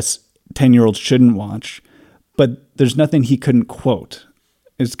maybe a 10-year-old shouldn't watch, but there's nothing he couldn't quote.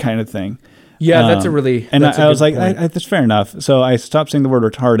 Is kind of thing. Yeah, that's a really. And I was like, point. that's fair enough. So I stopped saying the word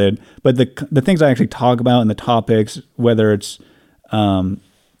retarded. But the things I actually talk about and the topics, whether it's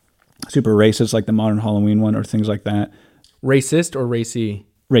super racist, like the Modern Halloween one, or things like that. Racist or racy?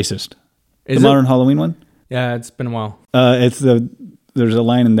 Racist. Is the Modern Halloween one? Yeah, it's been a while. There's a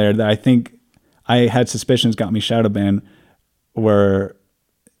line in there that I think I had suspicions got me shadow banned, where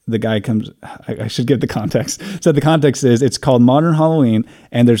the guy comes. I should give the context. So the context is it's called Modern Halloween,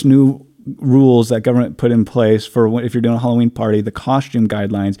 and there's new rules that government put in place for if you're doing a Halloween party, the costume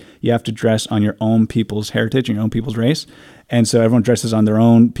guidelines, you have to dress on your own people's heritage and your own people's race. And so everyone dresses on their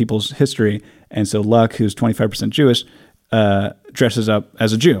own people's history. And so Luck, who's 25% Jewish, dresses up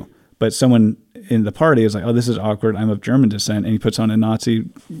as a Jew. But someone in the party is like, oh, this is awkward. I'm of German descent. And he puts on a Nazi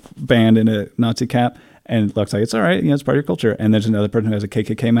band and a Nazi cap. And Luck's like, it's all right. It's part of your culture. And there's another person who has a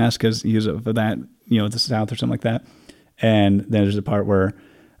KKK mask because he uses it for that, the South or something like that. And then there's a part where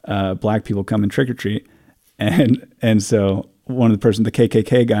black people come and trick or treat, and so one of the person, the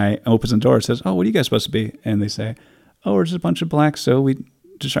KKK guy, opens the door and says, "Oh, what are you guys supposed to be?" And they say, "Oh, we're just a bunch of blacks, so we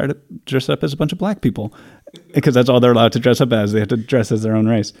just try to dress up as a bunch of black people because that's all they're allowed to dress up as. They have to dress as their own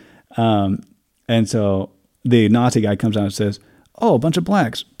race." And so the Nazi guy comes out and says, "Oh, a bunch of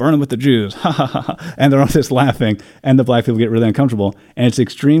blacks, burn them with the Jews." Ha ha ha. And they're all just laughing, and the black people get really uncomfortable. And it's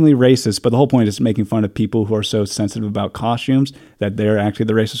extremely racist, but the whole point is making fun of people who are so sensitive about costumes that they're actually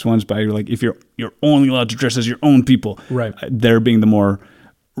the racist ones by like, if you're only allowed to dress as your own people. Right. They're being the more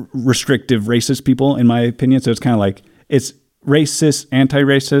restrictive racist people, in my opinion. So it's kind of like, it's racist,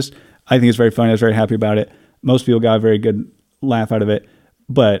 anti-racist. I think it's very funny. I was very happy about it. Most people got a very good laugh out of it,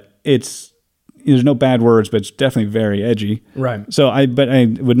 but there's no bad words, but it's definitely very edgy. Right. So I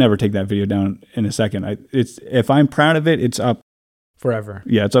would never take that video down in a second. If I'm proud of it, it's up forever.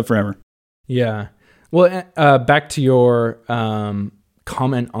 Yeah, it's up forever. Yeah. Well, back to your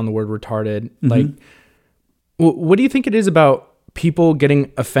comment on the word retarded. Like, what do you think it is about people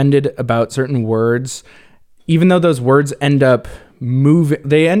getting offended about certain words, even though those words end up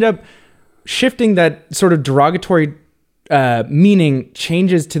they end up shifting that sort of derogatory meaning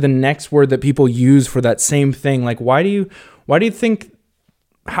changes to the next word that people use for that same thing? Like, why do you think,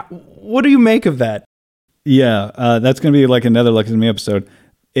 what do you make of that? Yeah, that's going to be like another Luck Is Me episode.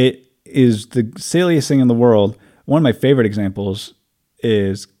 It is the silliest thing in the world. One of my favorite examples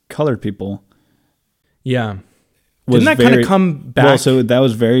is colored people. Yeah. Didn't that kind of come back? Well, so that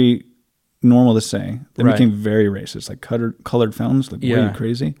was very normal to say. They Right. became very racist, like colored felons. Like, Yeah. were you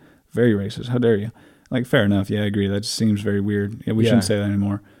crazy? Very racist. How dare you? Like, fair enough. Yeah, I agree. That just seems very weird. Yeah, we shouldn't say that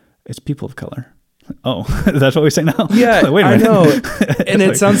anymore. It's people of color. Oh, that's what we say now? Yeah, like, wait a minute. I know. And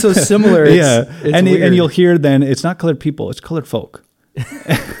it sounds so similar. Yeah. It's And weird. you'll hear then, it's not colored people, it's colored folk.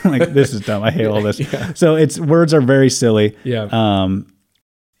 Like, this is dumb. I hate all this. Yeah. So words are very silly. Yeah.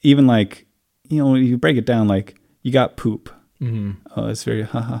 Even like, you break it down, like, you got poop. Mm-hmm. Oh, it's very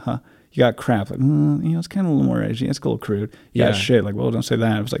ha ha ha. You got crap, like, it's kind of a little more edgy. It's a little crude. You got shit, like, well, don't say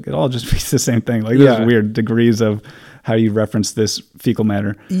that. It was like, it all just means the same thing. Like, there's weird degrees of how you reference this fecal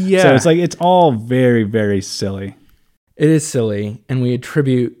matter. Yeah. So it's like, it's all very, very silly. It is silly, and we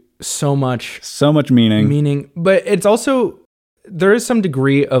attribute so much meaning. But it's also, there is some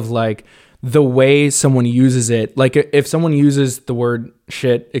degree of like the way someone uses it. Like if someone uses the word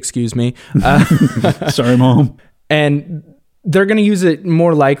shit, excuse me. Sorry, Mom. And they're going to use it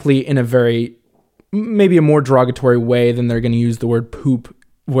more likely in maybe a more derogatory way than they're going to use the word poop,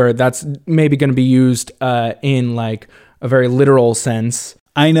 where that's maybe going to be used in like a very literal sense.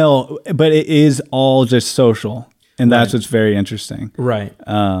 I know, but it is all just social. And that's what's very interesting. Right.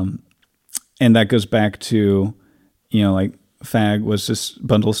 And that goes back to, like fag was just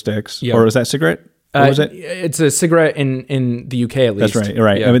bundle sticks. Or was that cigarette? What was it? It's a cigarette in the UK at least. That's right.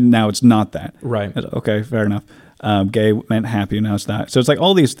 Right. Yeah. I mean, now it's not that. Right. Okay, fair enough. Gay meant happy, now it's not. So it's like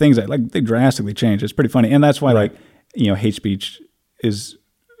all these things that like they drastically change. It's pretty funny. And that's why hate speech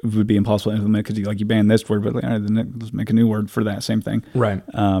would be impossible to implement because you ban this word, but then let's make a new word for that same thing. Right.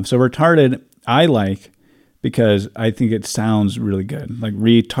 So retarded, I like because I think it sounds really good. Like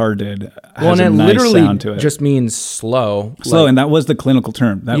retarded has a nice sound to it. Just means slow. Slow, and that was the clinical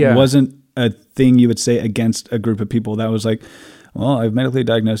term. That wasn't a thing you would say against a group of people. That was like, well, I've medically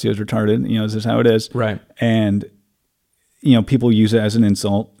diagnosed you as retarded. This is how it is. Right. And, people use it as an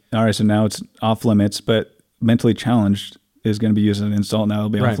insult. All right, so now it's off limits, but mentally challenged is going to be used as an insult. Now it'll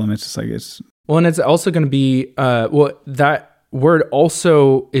be off limits. It's like Well, and it's also going to be, that word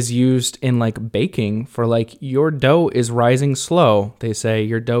also is used in like baking for like your dough is rising slow. They say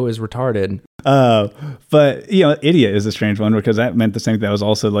your dough is retarded. But idiot is a strange one because that meant the same thing. That was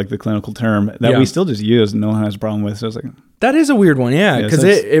also like the clinical term that we still just use and no one has a problem with. So it's like, that is a weird one. Yeah. Cause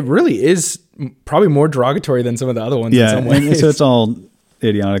it really is probably more derogatory than some of the other ones in some ways. And so it's all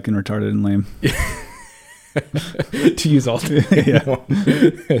idiotic and retarded and lame. To use all.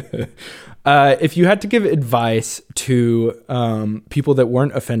 If you had to give advice to people that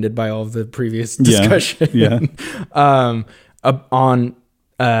weren't offended by all of the previous discussion on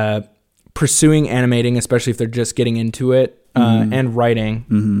pursuing animating, especially if they're just getting into it, and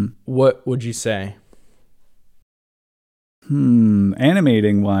writing, what would you say?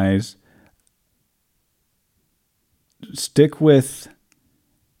 Animating wise, stick with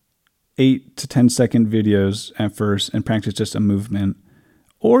 8 to 10 second videos at first and practice just a movement.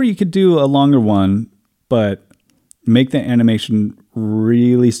 Or you could do a longer one, but make the animation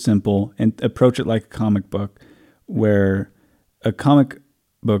really simple and approach it like a comic book, where a comic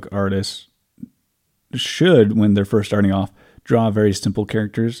book artist should, when they're first starting off, draw very simple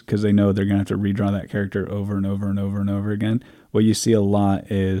characters because they know they're going to have to redraw that character over and over and over and over again. What you see a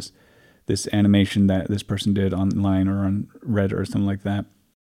lot is this animation that this person did online or on Reddit or something like that.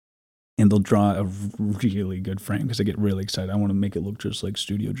 And they'll draw a really good frame because they get really excited. I want to make it look just like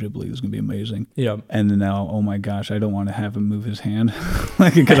Studio Ghibli. It's going to be amazing. Yeah. And then now, oh my gosh, I don't want to have him move his hand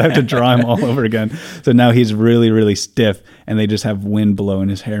because I have to draw him all over again. So now he's really, really stiff and they just have wind blowing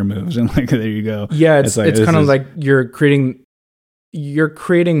his hair moves. And like, there you go. Yeah. It's kind of like you're creating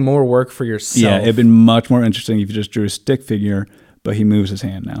more work for yourself. Yeah. It'd been much more interesting if you just drew a stick figure, but he moves his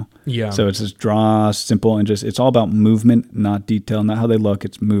hand now. Yeah. So it's just draw, simple, and it's all about movement, not detail, not how they look.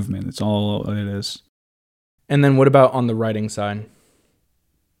 It's movement. It's all it is. And then what about on the writing side?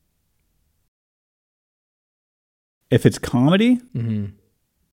 If it's comedy,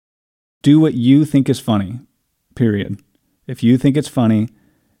 do what you think is funny, period. If you think it's funny,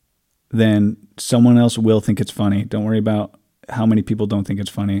 then someone else will think it's funny. Don't worry about how many people don't think it's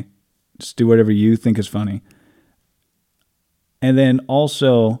funny. Just do whatever you think is funny. And then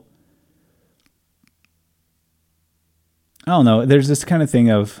also, I don't know, there's this kind of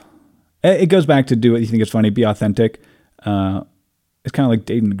thing of, it goes back to do what you think is funny, be authentic. It's kind of like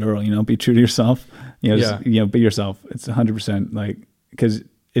dating a girl, be true to yourself. Be yourself. It's 100% like, because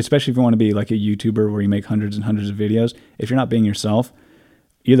especially if you want to be like a YouTuber where you make hundreds and hundreds of videos, if you're not being yourself,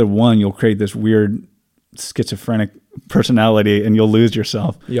 either one, you'll create this weird schizophrenic personality and you'll lose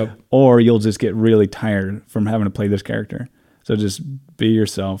yourself. Yep. Or you'll just get really tired from having to play this character. So just be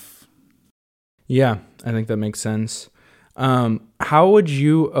yourself. Yeah, I think that makes sense. How would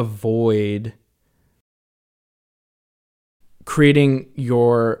you avoid creating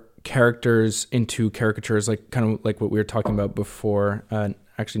your characters into caricatures, like kind of like what we were talking about before?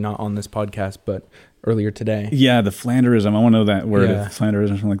 Actually, not on this podcast, but earlier today. Yeah, the Flanderism. I want to know that word, Flanderism,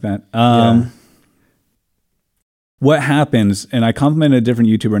 something like that. What happens? And I complimented a different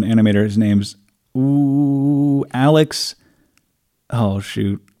YouTuber and animator. His name's Alex. Oh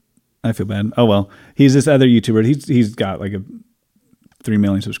shoot, I feel bad. Oh well, he's this other YouTuber. He's got like 3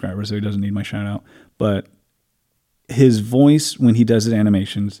 million subscribers, so he doesn't need my shout out. But his voice when he does his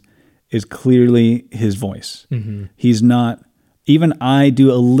animations is clearly his voice. Mm-hmm. He's not. Even I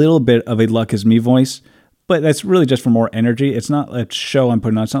do a little bit of a Luck Is Me voice, but that's really just for more energy. It's not a show I'm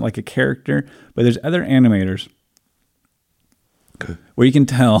putting on. It's not like a character. But there's other animators where you can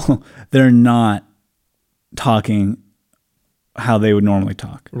tell they're not talking how they would normally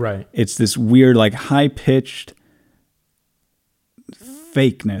talk. Right. It's this weird, like high-pitched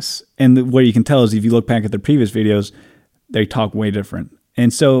fakeness. And what you can tell is if you look back at their previous videos, they talk way different.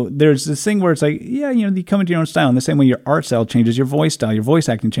 And so there's this thing where it's like, yeah, you come into your own style. In the same way your art style changes, your voice style, your voice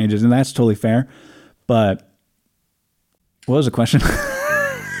acting changes, and that's totally fair. But what was the question?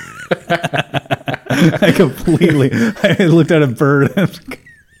 I looked at a bird.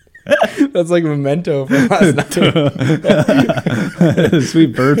 That's like Memento from last night.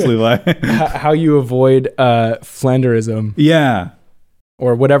 Sweet bird flew by. How you avoid Flanderism. Yeah.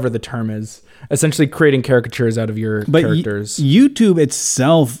 Or whatever the term is. Essentially creating caricatures out of your characters. YouTube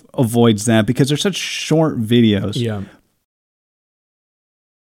itself avoids that because they're such short videos. Yeah.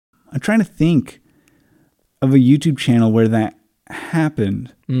 I'm trying to think of a YouTube channel where that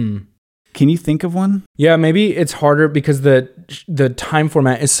happened. Can you think of one? Yeah, maybe it's harder because the time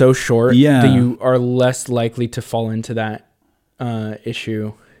format is so short that you are less likely to fall into that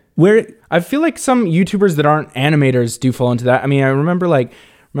issue. Where I feel like some YouTubers that aren't animators do fall into that. I mean, I remember what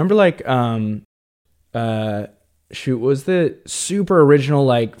was the super original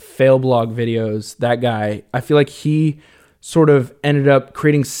like fail blog videos? That guy, I feel like he sort of ended up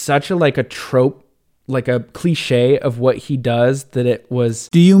creating such a trope, like a cliche of what he does that it was.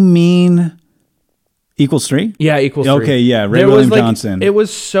 Do you mean Equals 3? Yeah, Equals 3. Okay, yeah, Ray William Johnson. It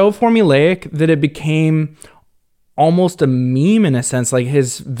was so formulaic that it became almost a meme in a sense. Like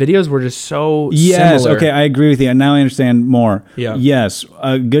his videos were just so similar. Okay, I agree with you. And now I understand more. Yeah. Yes,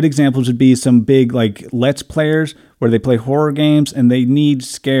 good examples would be some big like Let's Players where they play horror games and they need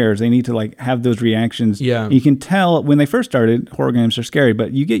scares. They need to like have those reactions. Yeah. You can tell when they first started, horror games are scary,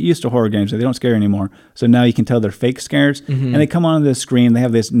 but you get used to horror games. So they don't scare anymore. So now you can tell they're fake scares. And they come on the screen. They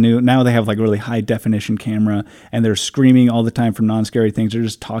have this now they have like a really high definition camera and they're screaming all the time from non-scary things. They're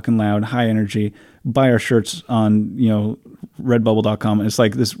just talking loud, high energy. Buy our shirts on, redbubble.com. And it's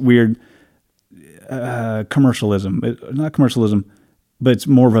like this weird commercialism. Not commercialism, but it's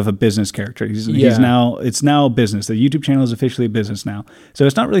more of a business character. It's now a business. The YouTube channel is officially a business now. So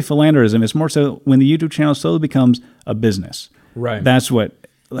it's not really philanderism. It's more so when the YouTube channel slowly becomes a business. Right. That's what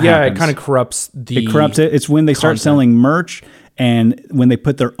happens. Yeah, it kind of corrupts It corrupts it. It's when they start selling merch and when they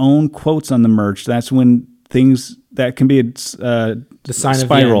put their own quotes on the merch, that's when things that can be a the sign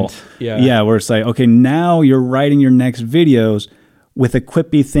spiral. Of the end. Yeah, where it's like, okay, now you're writing your next videos with a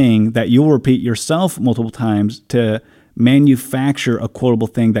quippy thing that you'll repeat yourself multiple times to manufacture a quotable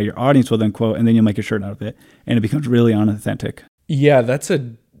thing that your audience will then quote, and then you'll make a shirt out of it, and it becomes really unauthentic. Yeah, that's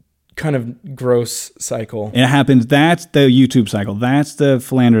a kind of gross cycle. And it happens. That's the YouTube cycle. That's the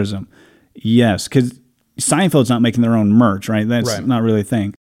philanderism. Yes, because Seinfeld's not making their own merch, right? That's not really a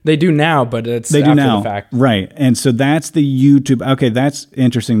thing. They do now, but it's after the fact. Right. And so that's the YouTube. Okay, that's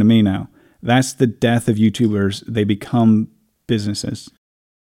interesting to me now. That's the death of YouTubers. They become businesses.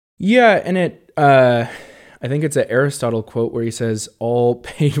 Yeah, and I think it's an Aristotle quote where he says, all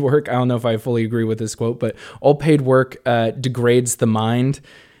paid work, I don't know if I fully agree with this quote, but all paid work degrades the mind.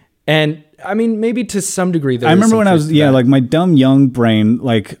 And I mean, maybe to some degree, I remember when I was, like my dumb young brain,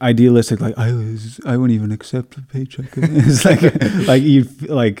 like idealistic, like I wouldn't even accept a paycheck. It's like you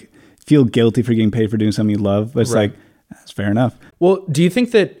feel guilty for getting paid for doing something you love, but it's like, that's fair enough. Well, do you think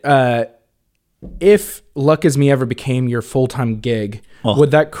that if Luck Is Me ever became your full-time gig,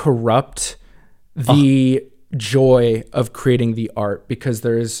 would that corrupt the joy of creating the art? Because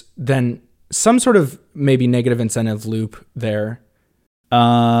there is then some sort of maybe negative incentive loop there.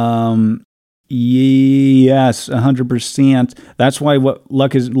 Yes, 100%. That's why what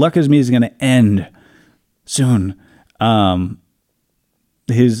Luck Is Me is going to end soon.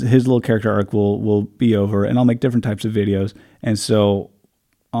 His little character arc will be over, and I'll make different types of videos. And so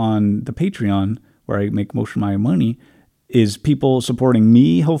on the Patreon, where I make most of my money, is people supporting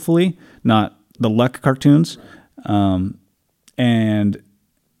me, hopefully, not the Luck cartoons. And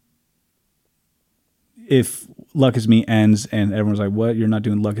if Luck Is Me ends and everyone's like, what? You're not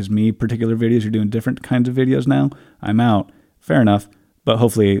doing Luck Is Me particular videos. You're doing different kinds of videos now. I'm out. Fair enough. But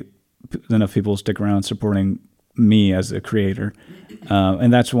hopefully enough people stick around supporting me as a creator.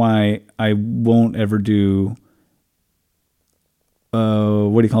 And that's why I won't ever do,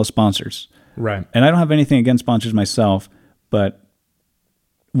 sponsors. Right. And I don't have anything against sponsors myself, but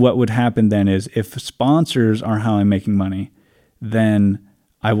what would happen then is if sponsors are how I'm making money, then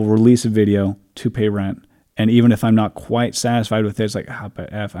I will release a video to pay rent. And even if I'm not quite satisfied with it, it's like,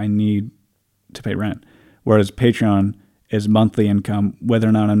 but F, I need to pay rent. Whereas Patreon is monthly income. Whether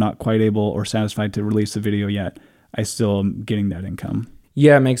or not I'm not quite able or satisfied to release the video yet, I still am getting that income.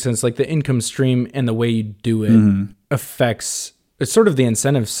 Yeah, it makes sense. Like the income stream and the way you do it affects, it's sort of the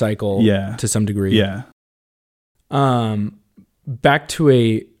incentive cycle to some degree. Yeah. Back to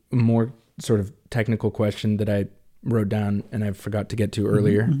a more sort of technical question that I wrote down and I forgot to get to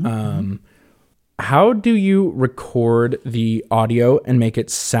earlier. How do you record the audio and make it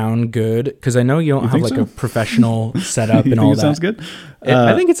sound good? Because I know you don't have like a professional setup and all that. Sounds good?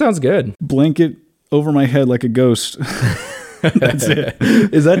 I think it sounds good. Blanket over my head like a ghost. That's it.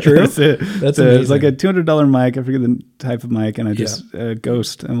 Is that true? That's it. That's amazing. It's like a $200 mic. I forget the type of mic, and I just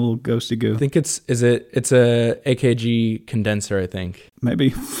ghost. I'm a little ghosty goo. I think it's a AKG condenser, I think.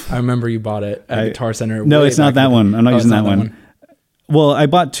 Maybe. I remember you bought it at Guitar Center. No, it's not that one. I'm not using that one. Well, I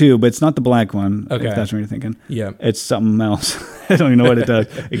bought two, but it's not the black one. Okay. If that's what you're thinking. Yeah. It's something else. I don't even know what it does.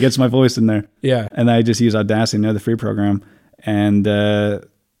 It gets my voice in there. Yeah. And I just use Audacity, the free program. And there's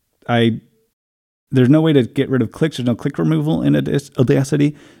no way to get rid of clicks. There's no click removal in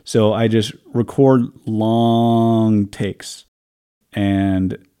Audacity. So I just record long takes.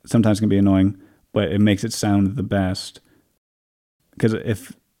 And sometimes it can be annoying, but it makes it sound the best. Because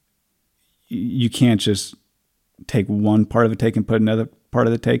if you can't just take one part of a take and put another part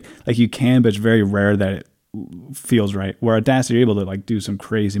of the take, like you can, but it's very rare that it feels right. Where Audacity, you're able to like do some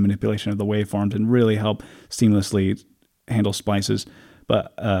crazy manipulation of the waveforms and really help seamlessly handle splices.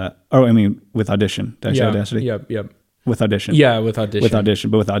 But with Audition. Did I say Audacity? Yep. With Audition. Yeah, with Audition. With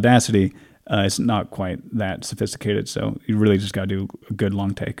Audition. But with Audacity, it's not quite that sophisticated. So you really just got to do a good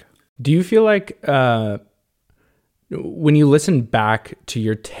long take. Do you feel like when you listen back to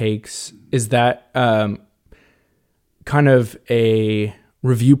your takes, is that kind of a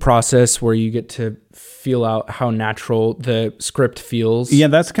review process where you get to feel out how natural the script feels? Yeah,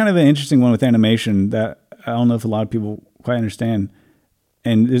 that's kind of an interesting one with animation that I don't know if a lot of people quite understand.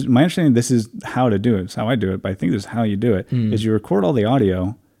 And my understanding, this is how to do it. It's how I do it, but I think this is how you do it, is you record all the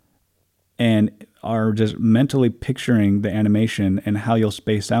audio and are just mentally picturing the animation and how you'll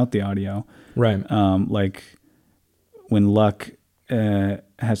space out the audio. Right. Like when Luck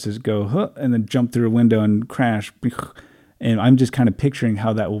has to go and then jump through a window and crash. And I'm just kind of picturing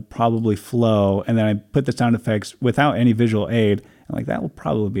how that will probably flow. And then I put the sound effects without any visual aid. And like, that will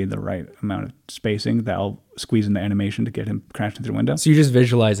probably be the right amount of spacing that I'll squeeze in the animation to get him crashing through the window. So you just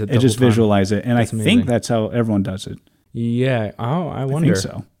visualize it. Visualize it. And That's I amazing. think that's how everyone does it. Yeah. Oh, I wonder. I think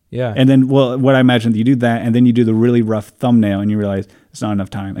so. Yeah. And then, what I imagine, you do that, and then you do the really rough thumbnail, and you realize it's not enough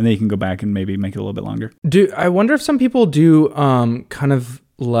time. And then you can go back and maybe make it a little bit longer. I wonder if some people do kind of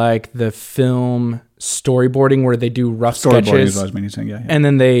like the film storyboarding where they do rough sketches, yeah. and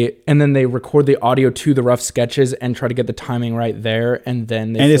then they record the audio to the rough sketches and try to get the timing right there, and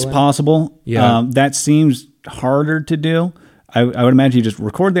then it's possible. Yeah, that seems harder to do. I would imagine you just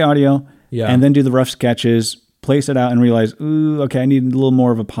record the audio, and then do the rough sketches, place it out, and realize, ooh, okay, I need a little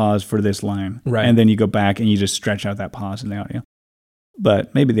more of a pause for this line, right? And then you go back and you just stretch out that pause in the audio.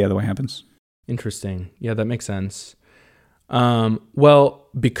 But maybe the other way happens. Interesting. Yeah, that makes sense. Well,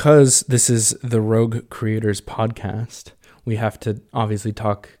 because this is the Rogue Creators podcast, we have to obviously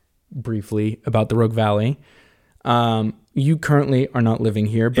talk briefly about the Rogue Valley. You currently are not living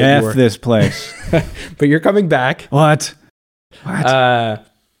here, but this place. But you're coming back. What? What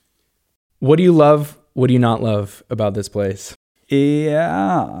do you love? What do you not love about this place?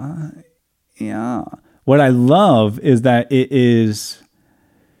 Yeah. What I love is that it is...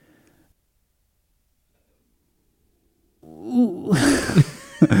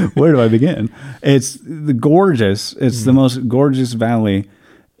 Where do I begin? It's gorgeous. It's the most gorgeous valley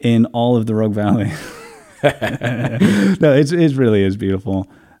in all of the Rogue Valley. No, it really is beautiful.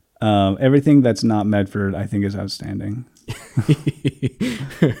 Everything that's not Medford, I think, is outstanding.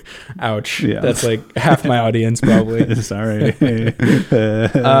 Ouch. Yeah. That's like half my audience, probably. Sorry.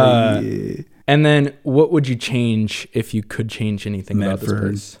 And then what would you change if you could change anything Medford.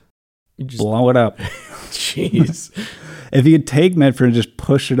 about this place? You just blow it up. Jeez. If you could take Medford and just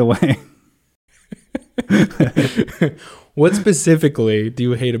push it away. What specifically do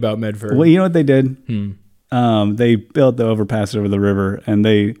you hate about Medford? Well, you know what they did? They built the overpass over the river, and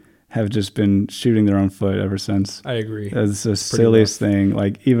they have just been shooting their own foot ever since. I agree. It's the silliest thing.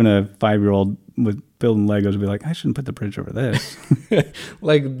 Like, even a 5-year-old with building Legos would be like, I shouldn't put the bridge over this.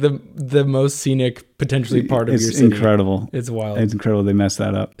 Like the most scenic, potentially part of your city. It's incredible. It's wild. It's incredible they messed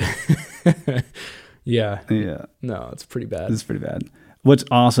that up. Yeah. No, it's pretty bad. It's pretty bad. What's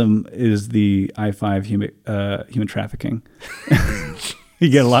awesome is the I-5 human trafficking. You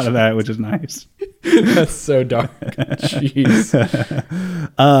get a lot of that, which is nice. That's so dark. Jeez.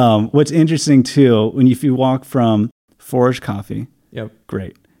 What's interesting too, if you walk from Forage Coffee,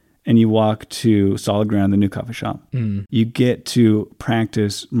 great, and you walk to Solid Ground, the new coffee shop, you get to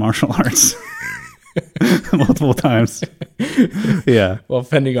practice martial arts multiple times. Yeah. While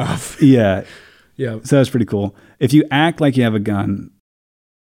fending off. Yeah. Yeah. So that's pretty cool. If you act like you have a gun,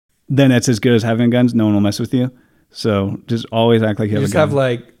 then that's as good as having guns. No one will mess with you. So just always act like you have a gun. Just have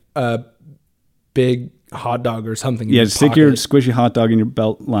like big hot dog or something. In Yeah, your stick your pocket. squishy hot dog in your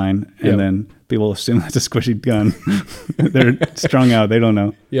belt line, and then people assume that's a squishy gun. They're strung out. They don't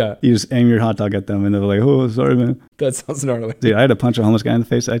know. Yeah. You just aim your hot dog at them, and they're like, "Oh, sorry, man." That sounds gnarly. Dude, I had to punch a homeless guy in the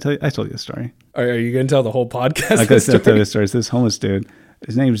face. I told you this story. Are you going to tell the whole podcast? I could tell you this story. It's this homeless dude.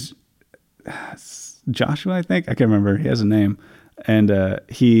 His name's Joshua, I think. I can't remember. He has a name. And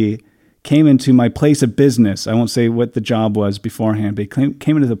he came into my place of business. I won't say what the job was beforehand, but he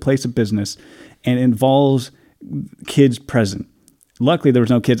came into the place of business, and it involves kids present. Luckily, there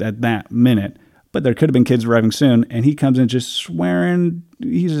was no kids at that minute, but there could have been kids arriving soon. And he comes in just swearing.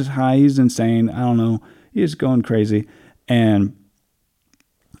 He's just high. He's insane. I don't know. He's going crazy. And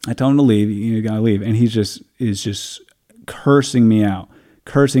I told him to leave. You got to leave. And is just cursing me out,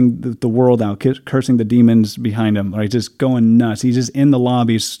 cursing the world out, cursing the demons behind him, like just going nuts. He's just in the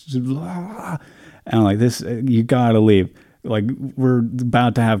lobby. And I'm like, this, you got to leave. Like, we're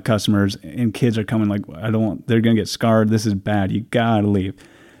about to have customers and kids are coming. Like, they're going to get scarred. This is bad. You got to leave.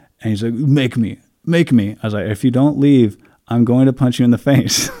 And he's like, make me. I was like, if you don't leave, I'm going to punch you in the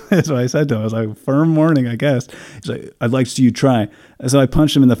face. That's what I said to him. I was like, firm warning, I guess. He's like, I'd like to see you try. And so I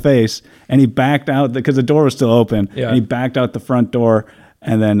punched him in the face, and he backed out because the door was still open. Yeah. And he backed out the front door,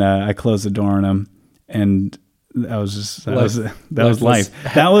 and then I closed the door on him. And that was life. That was life.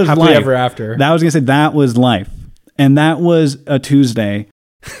 Happily ever after. That was going to say that was life. And that was a Tuesday,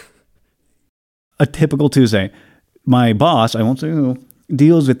 a typical Tuesday. My boss, I won't say who,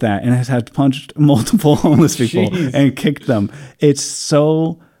 deals with that and has had punched multiple homeless people and kicked them. It's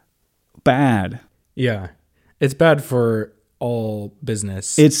so bad. Yeah. It's bad for all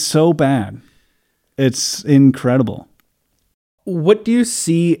business. It's so bad. It's incredible. What do you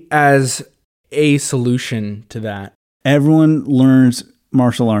see as a solution to that? Everyone learns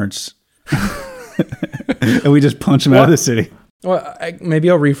martial arts. And we just punch them out of the city. Well, maybe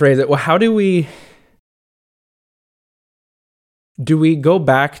I'll rephrase it. Well, how do we go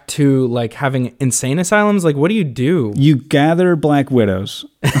back to like having insane asylums? Like, what do you do? You gather black widows.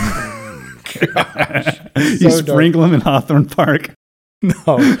 You sprinkle them in Hawthorne Park.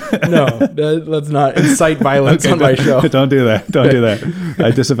 No, let's not incite violence on my show. Don't do that.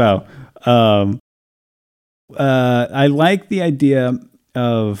 I disavow. I like the idea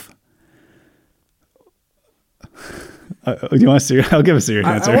of. You want a serious? I'll give a serious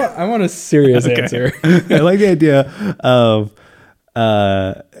answer. I want a serious answer. I like the idea of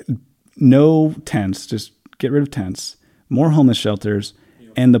no tents. Just get rid of tents. More homeless shelters,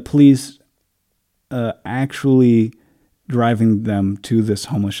 and the police actually driving them to this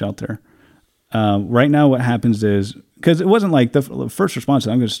homeless shelter. Right now, what happens is, because it wasn't like the first response,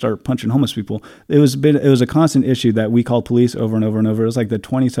 I'm going to start punching homeless people. It was a constant issue that we called police over and over and over. It was like the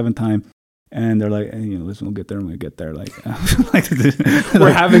 27th time. And they're like, hey, listen, we'll get there when we get there. Like,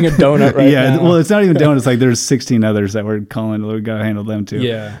 we're having a donut right now. Yeah, well, it's not even donut. It's like there's 16 others that we're calling. We got to handle them too.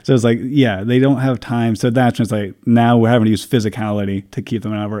 Yeah. So it's like, yeah, they don't have time. So that's when it's like, now we're having to use physicality to keep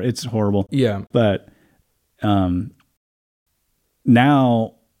them out. It's horrible. Yeah. But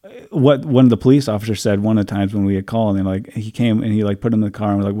now, what one of the police officers said one of the times when we had called, and like he came and he like put him in the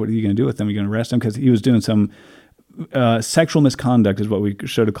car and we're like, what are you going to do with them? Are you going to arrest him? Because he was doing some sexual misconduct is what we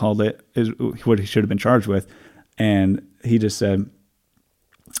should have called it, is what he should have been charged with. And he just said,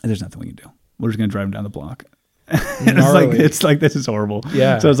 there's nothing we can do. We're just going to drive him down the block. it's like, this is horrible.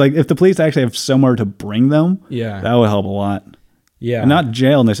 Yeah. So it's like, if the police actually have somewhere to bring them, that would help a lot. Yeah. And not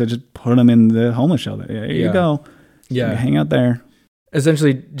jail. And they said, just put them in the homeless shelter. There you go. Yeah. Hang out there.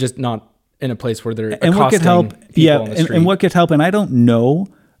 Essentially just not in a place where they're and what could help. Yeah. On the street. And what could help. And I don't know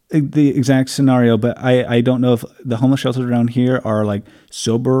the exact scenario, but I don't know if the homeless shelters around here are like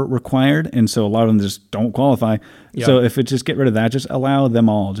sober required, and so a lot of them just don't qualify. Yeah. So if it just get rid of that, just allow them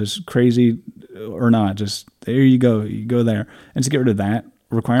all, just crazy or not, just there you go there, and just get rid of that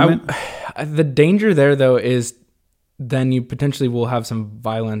requirement. The danger there though is then you potentially will have some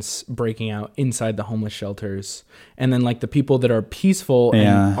violence breaking out inside the homeless shelters, and then like the people that are peaceful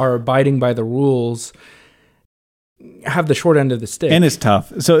and are abiding by the rules have the short end of the stick. And it's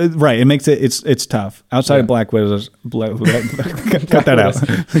tough. So it makes it's tough. Outside of black widows, cut that out.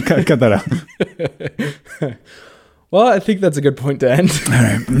 Cut that out. Well, I think that's a good point to end. All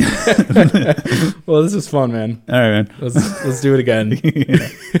right. Well, this is fun, man. All right, man. Let's do it again.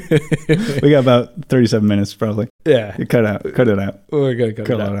 We got about 37 minutes probably. Yeah. Cut it out. We're gonna cut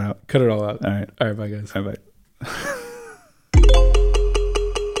it out. Cut it all out. All right. All right, bye guys. All right, bye.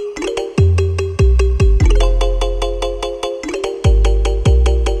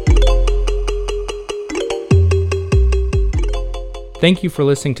 Thank you for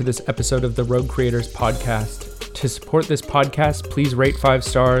listening to this episode of the Rogue Creators Podcast. To support this podcast, please rate 5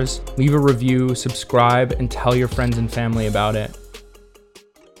 stars, leave a review, subscribe, and tell your friends and family about it.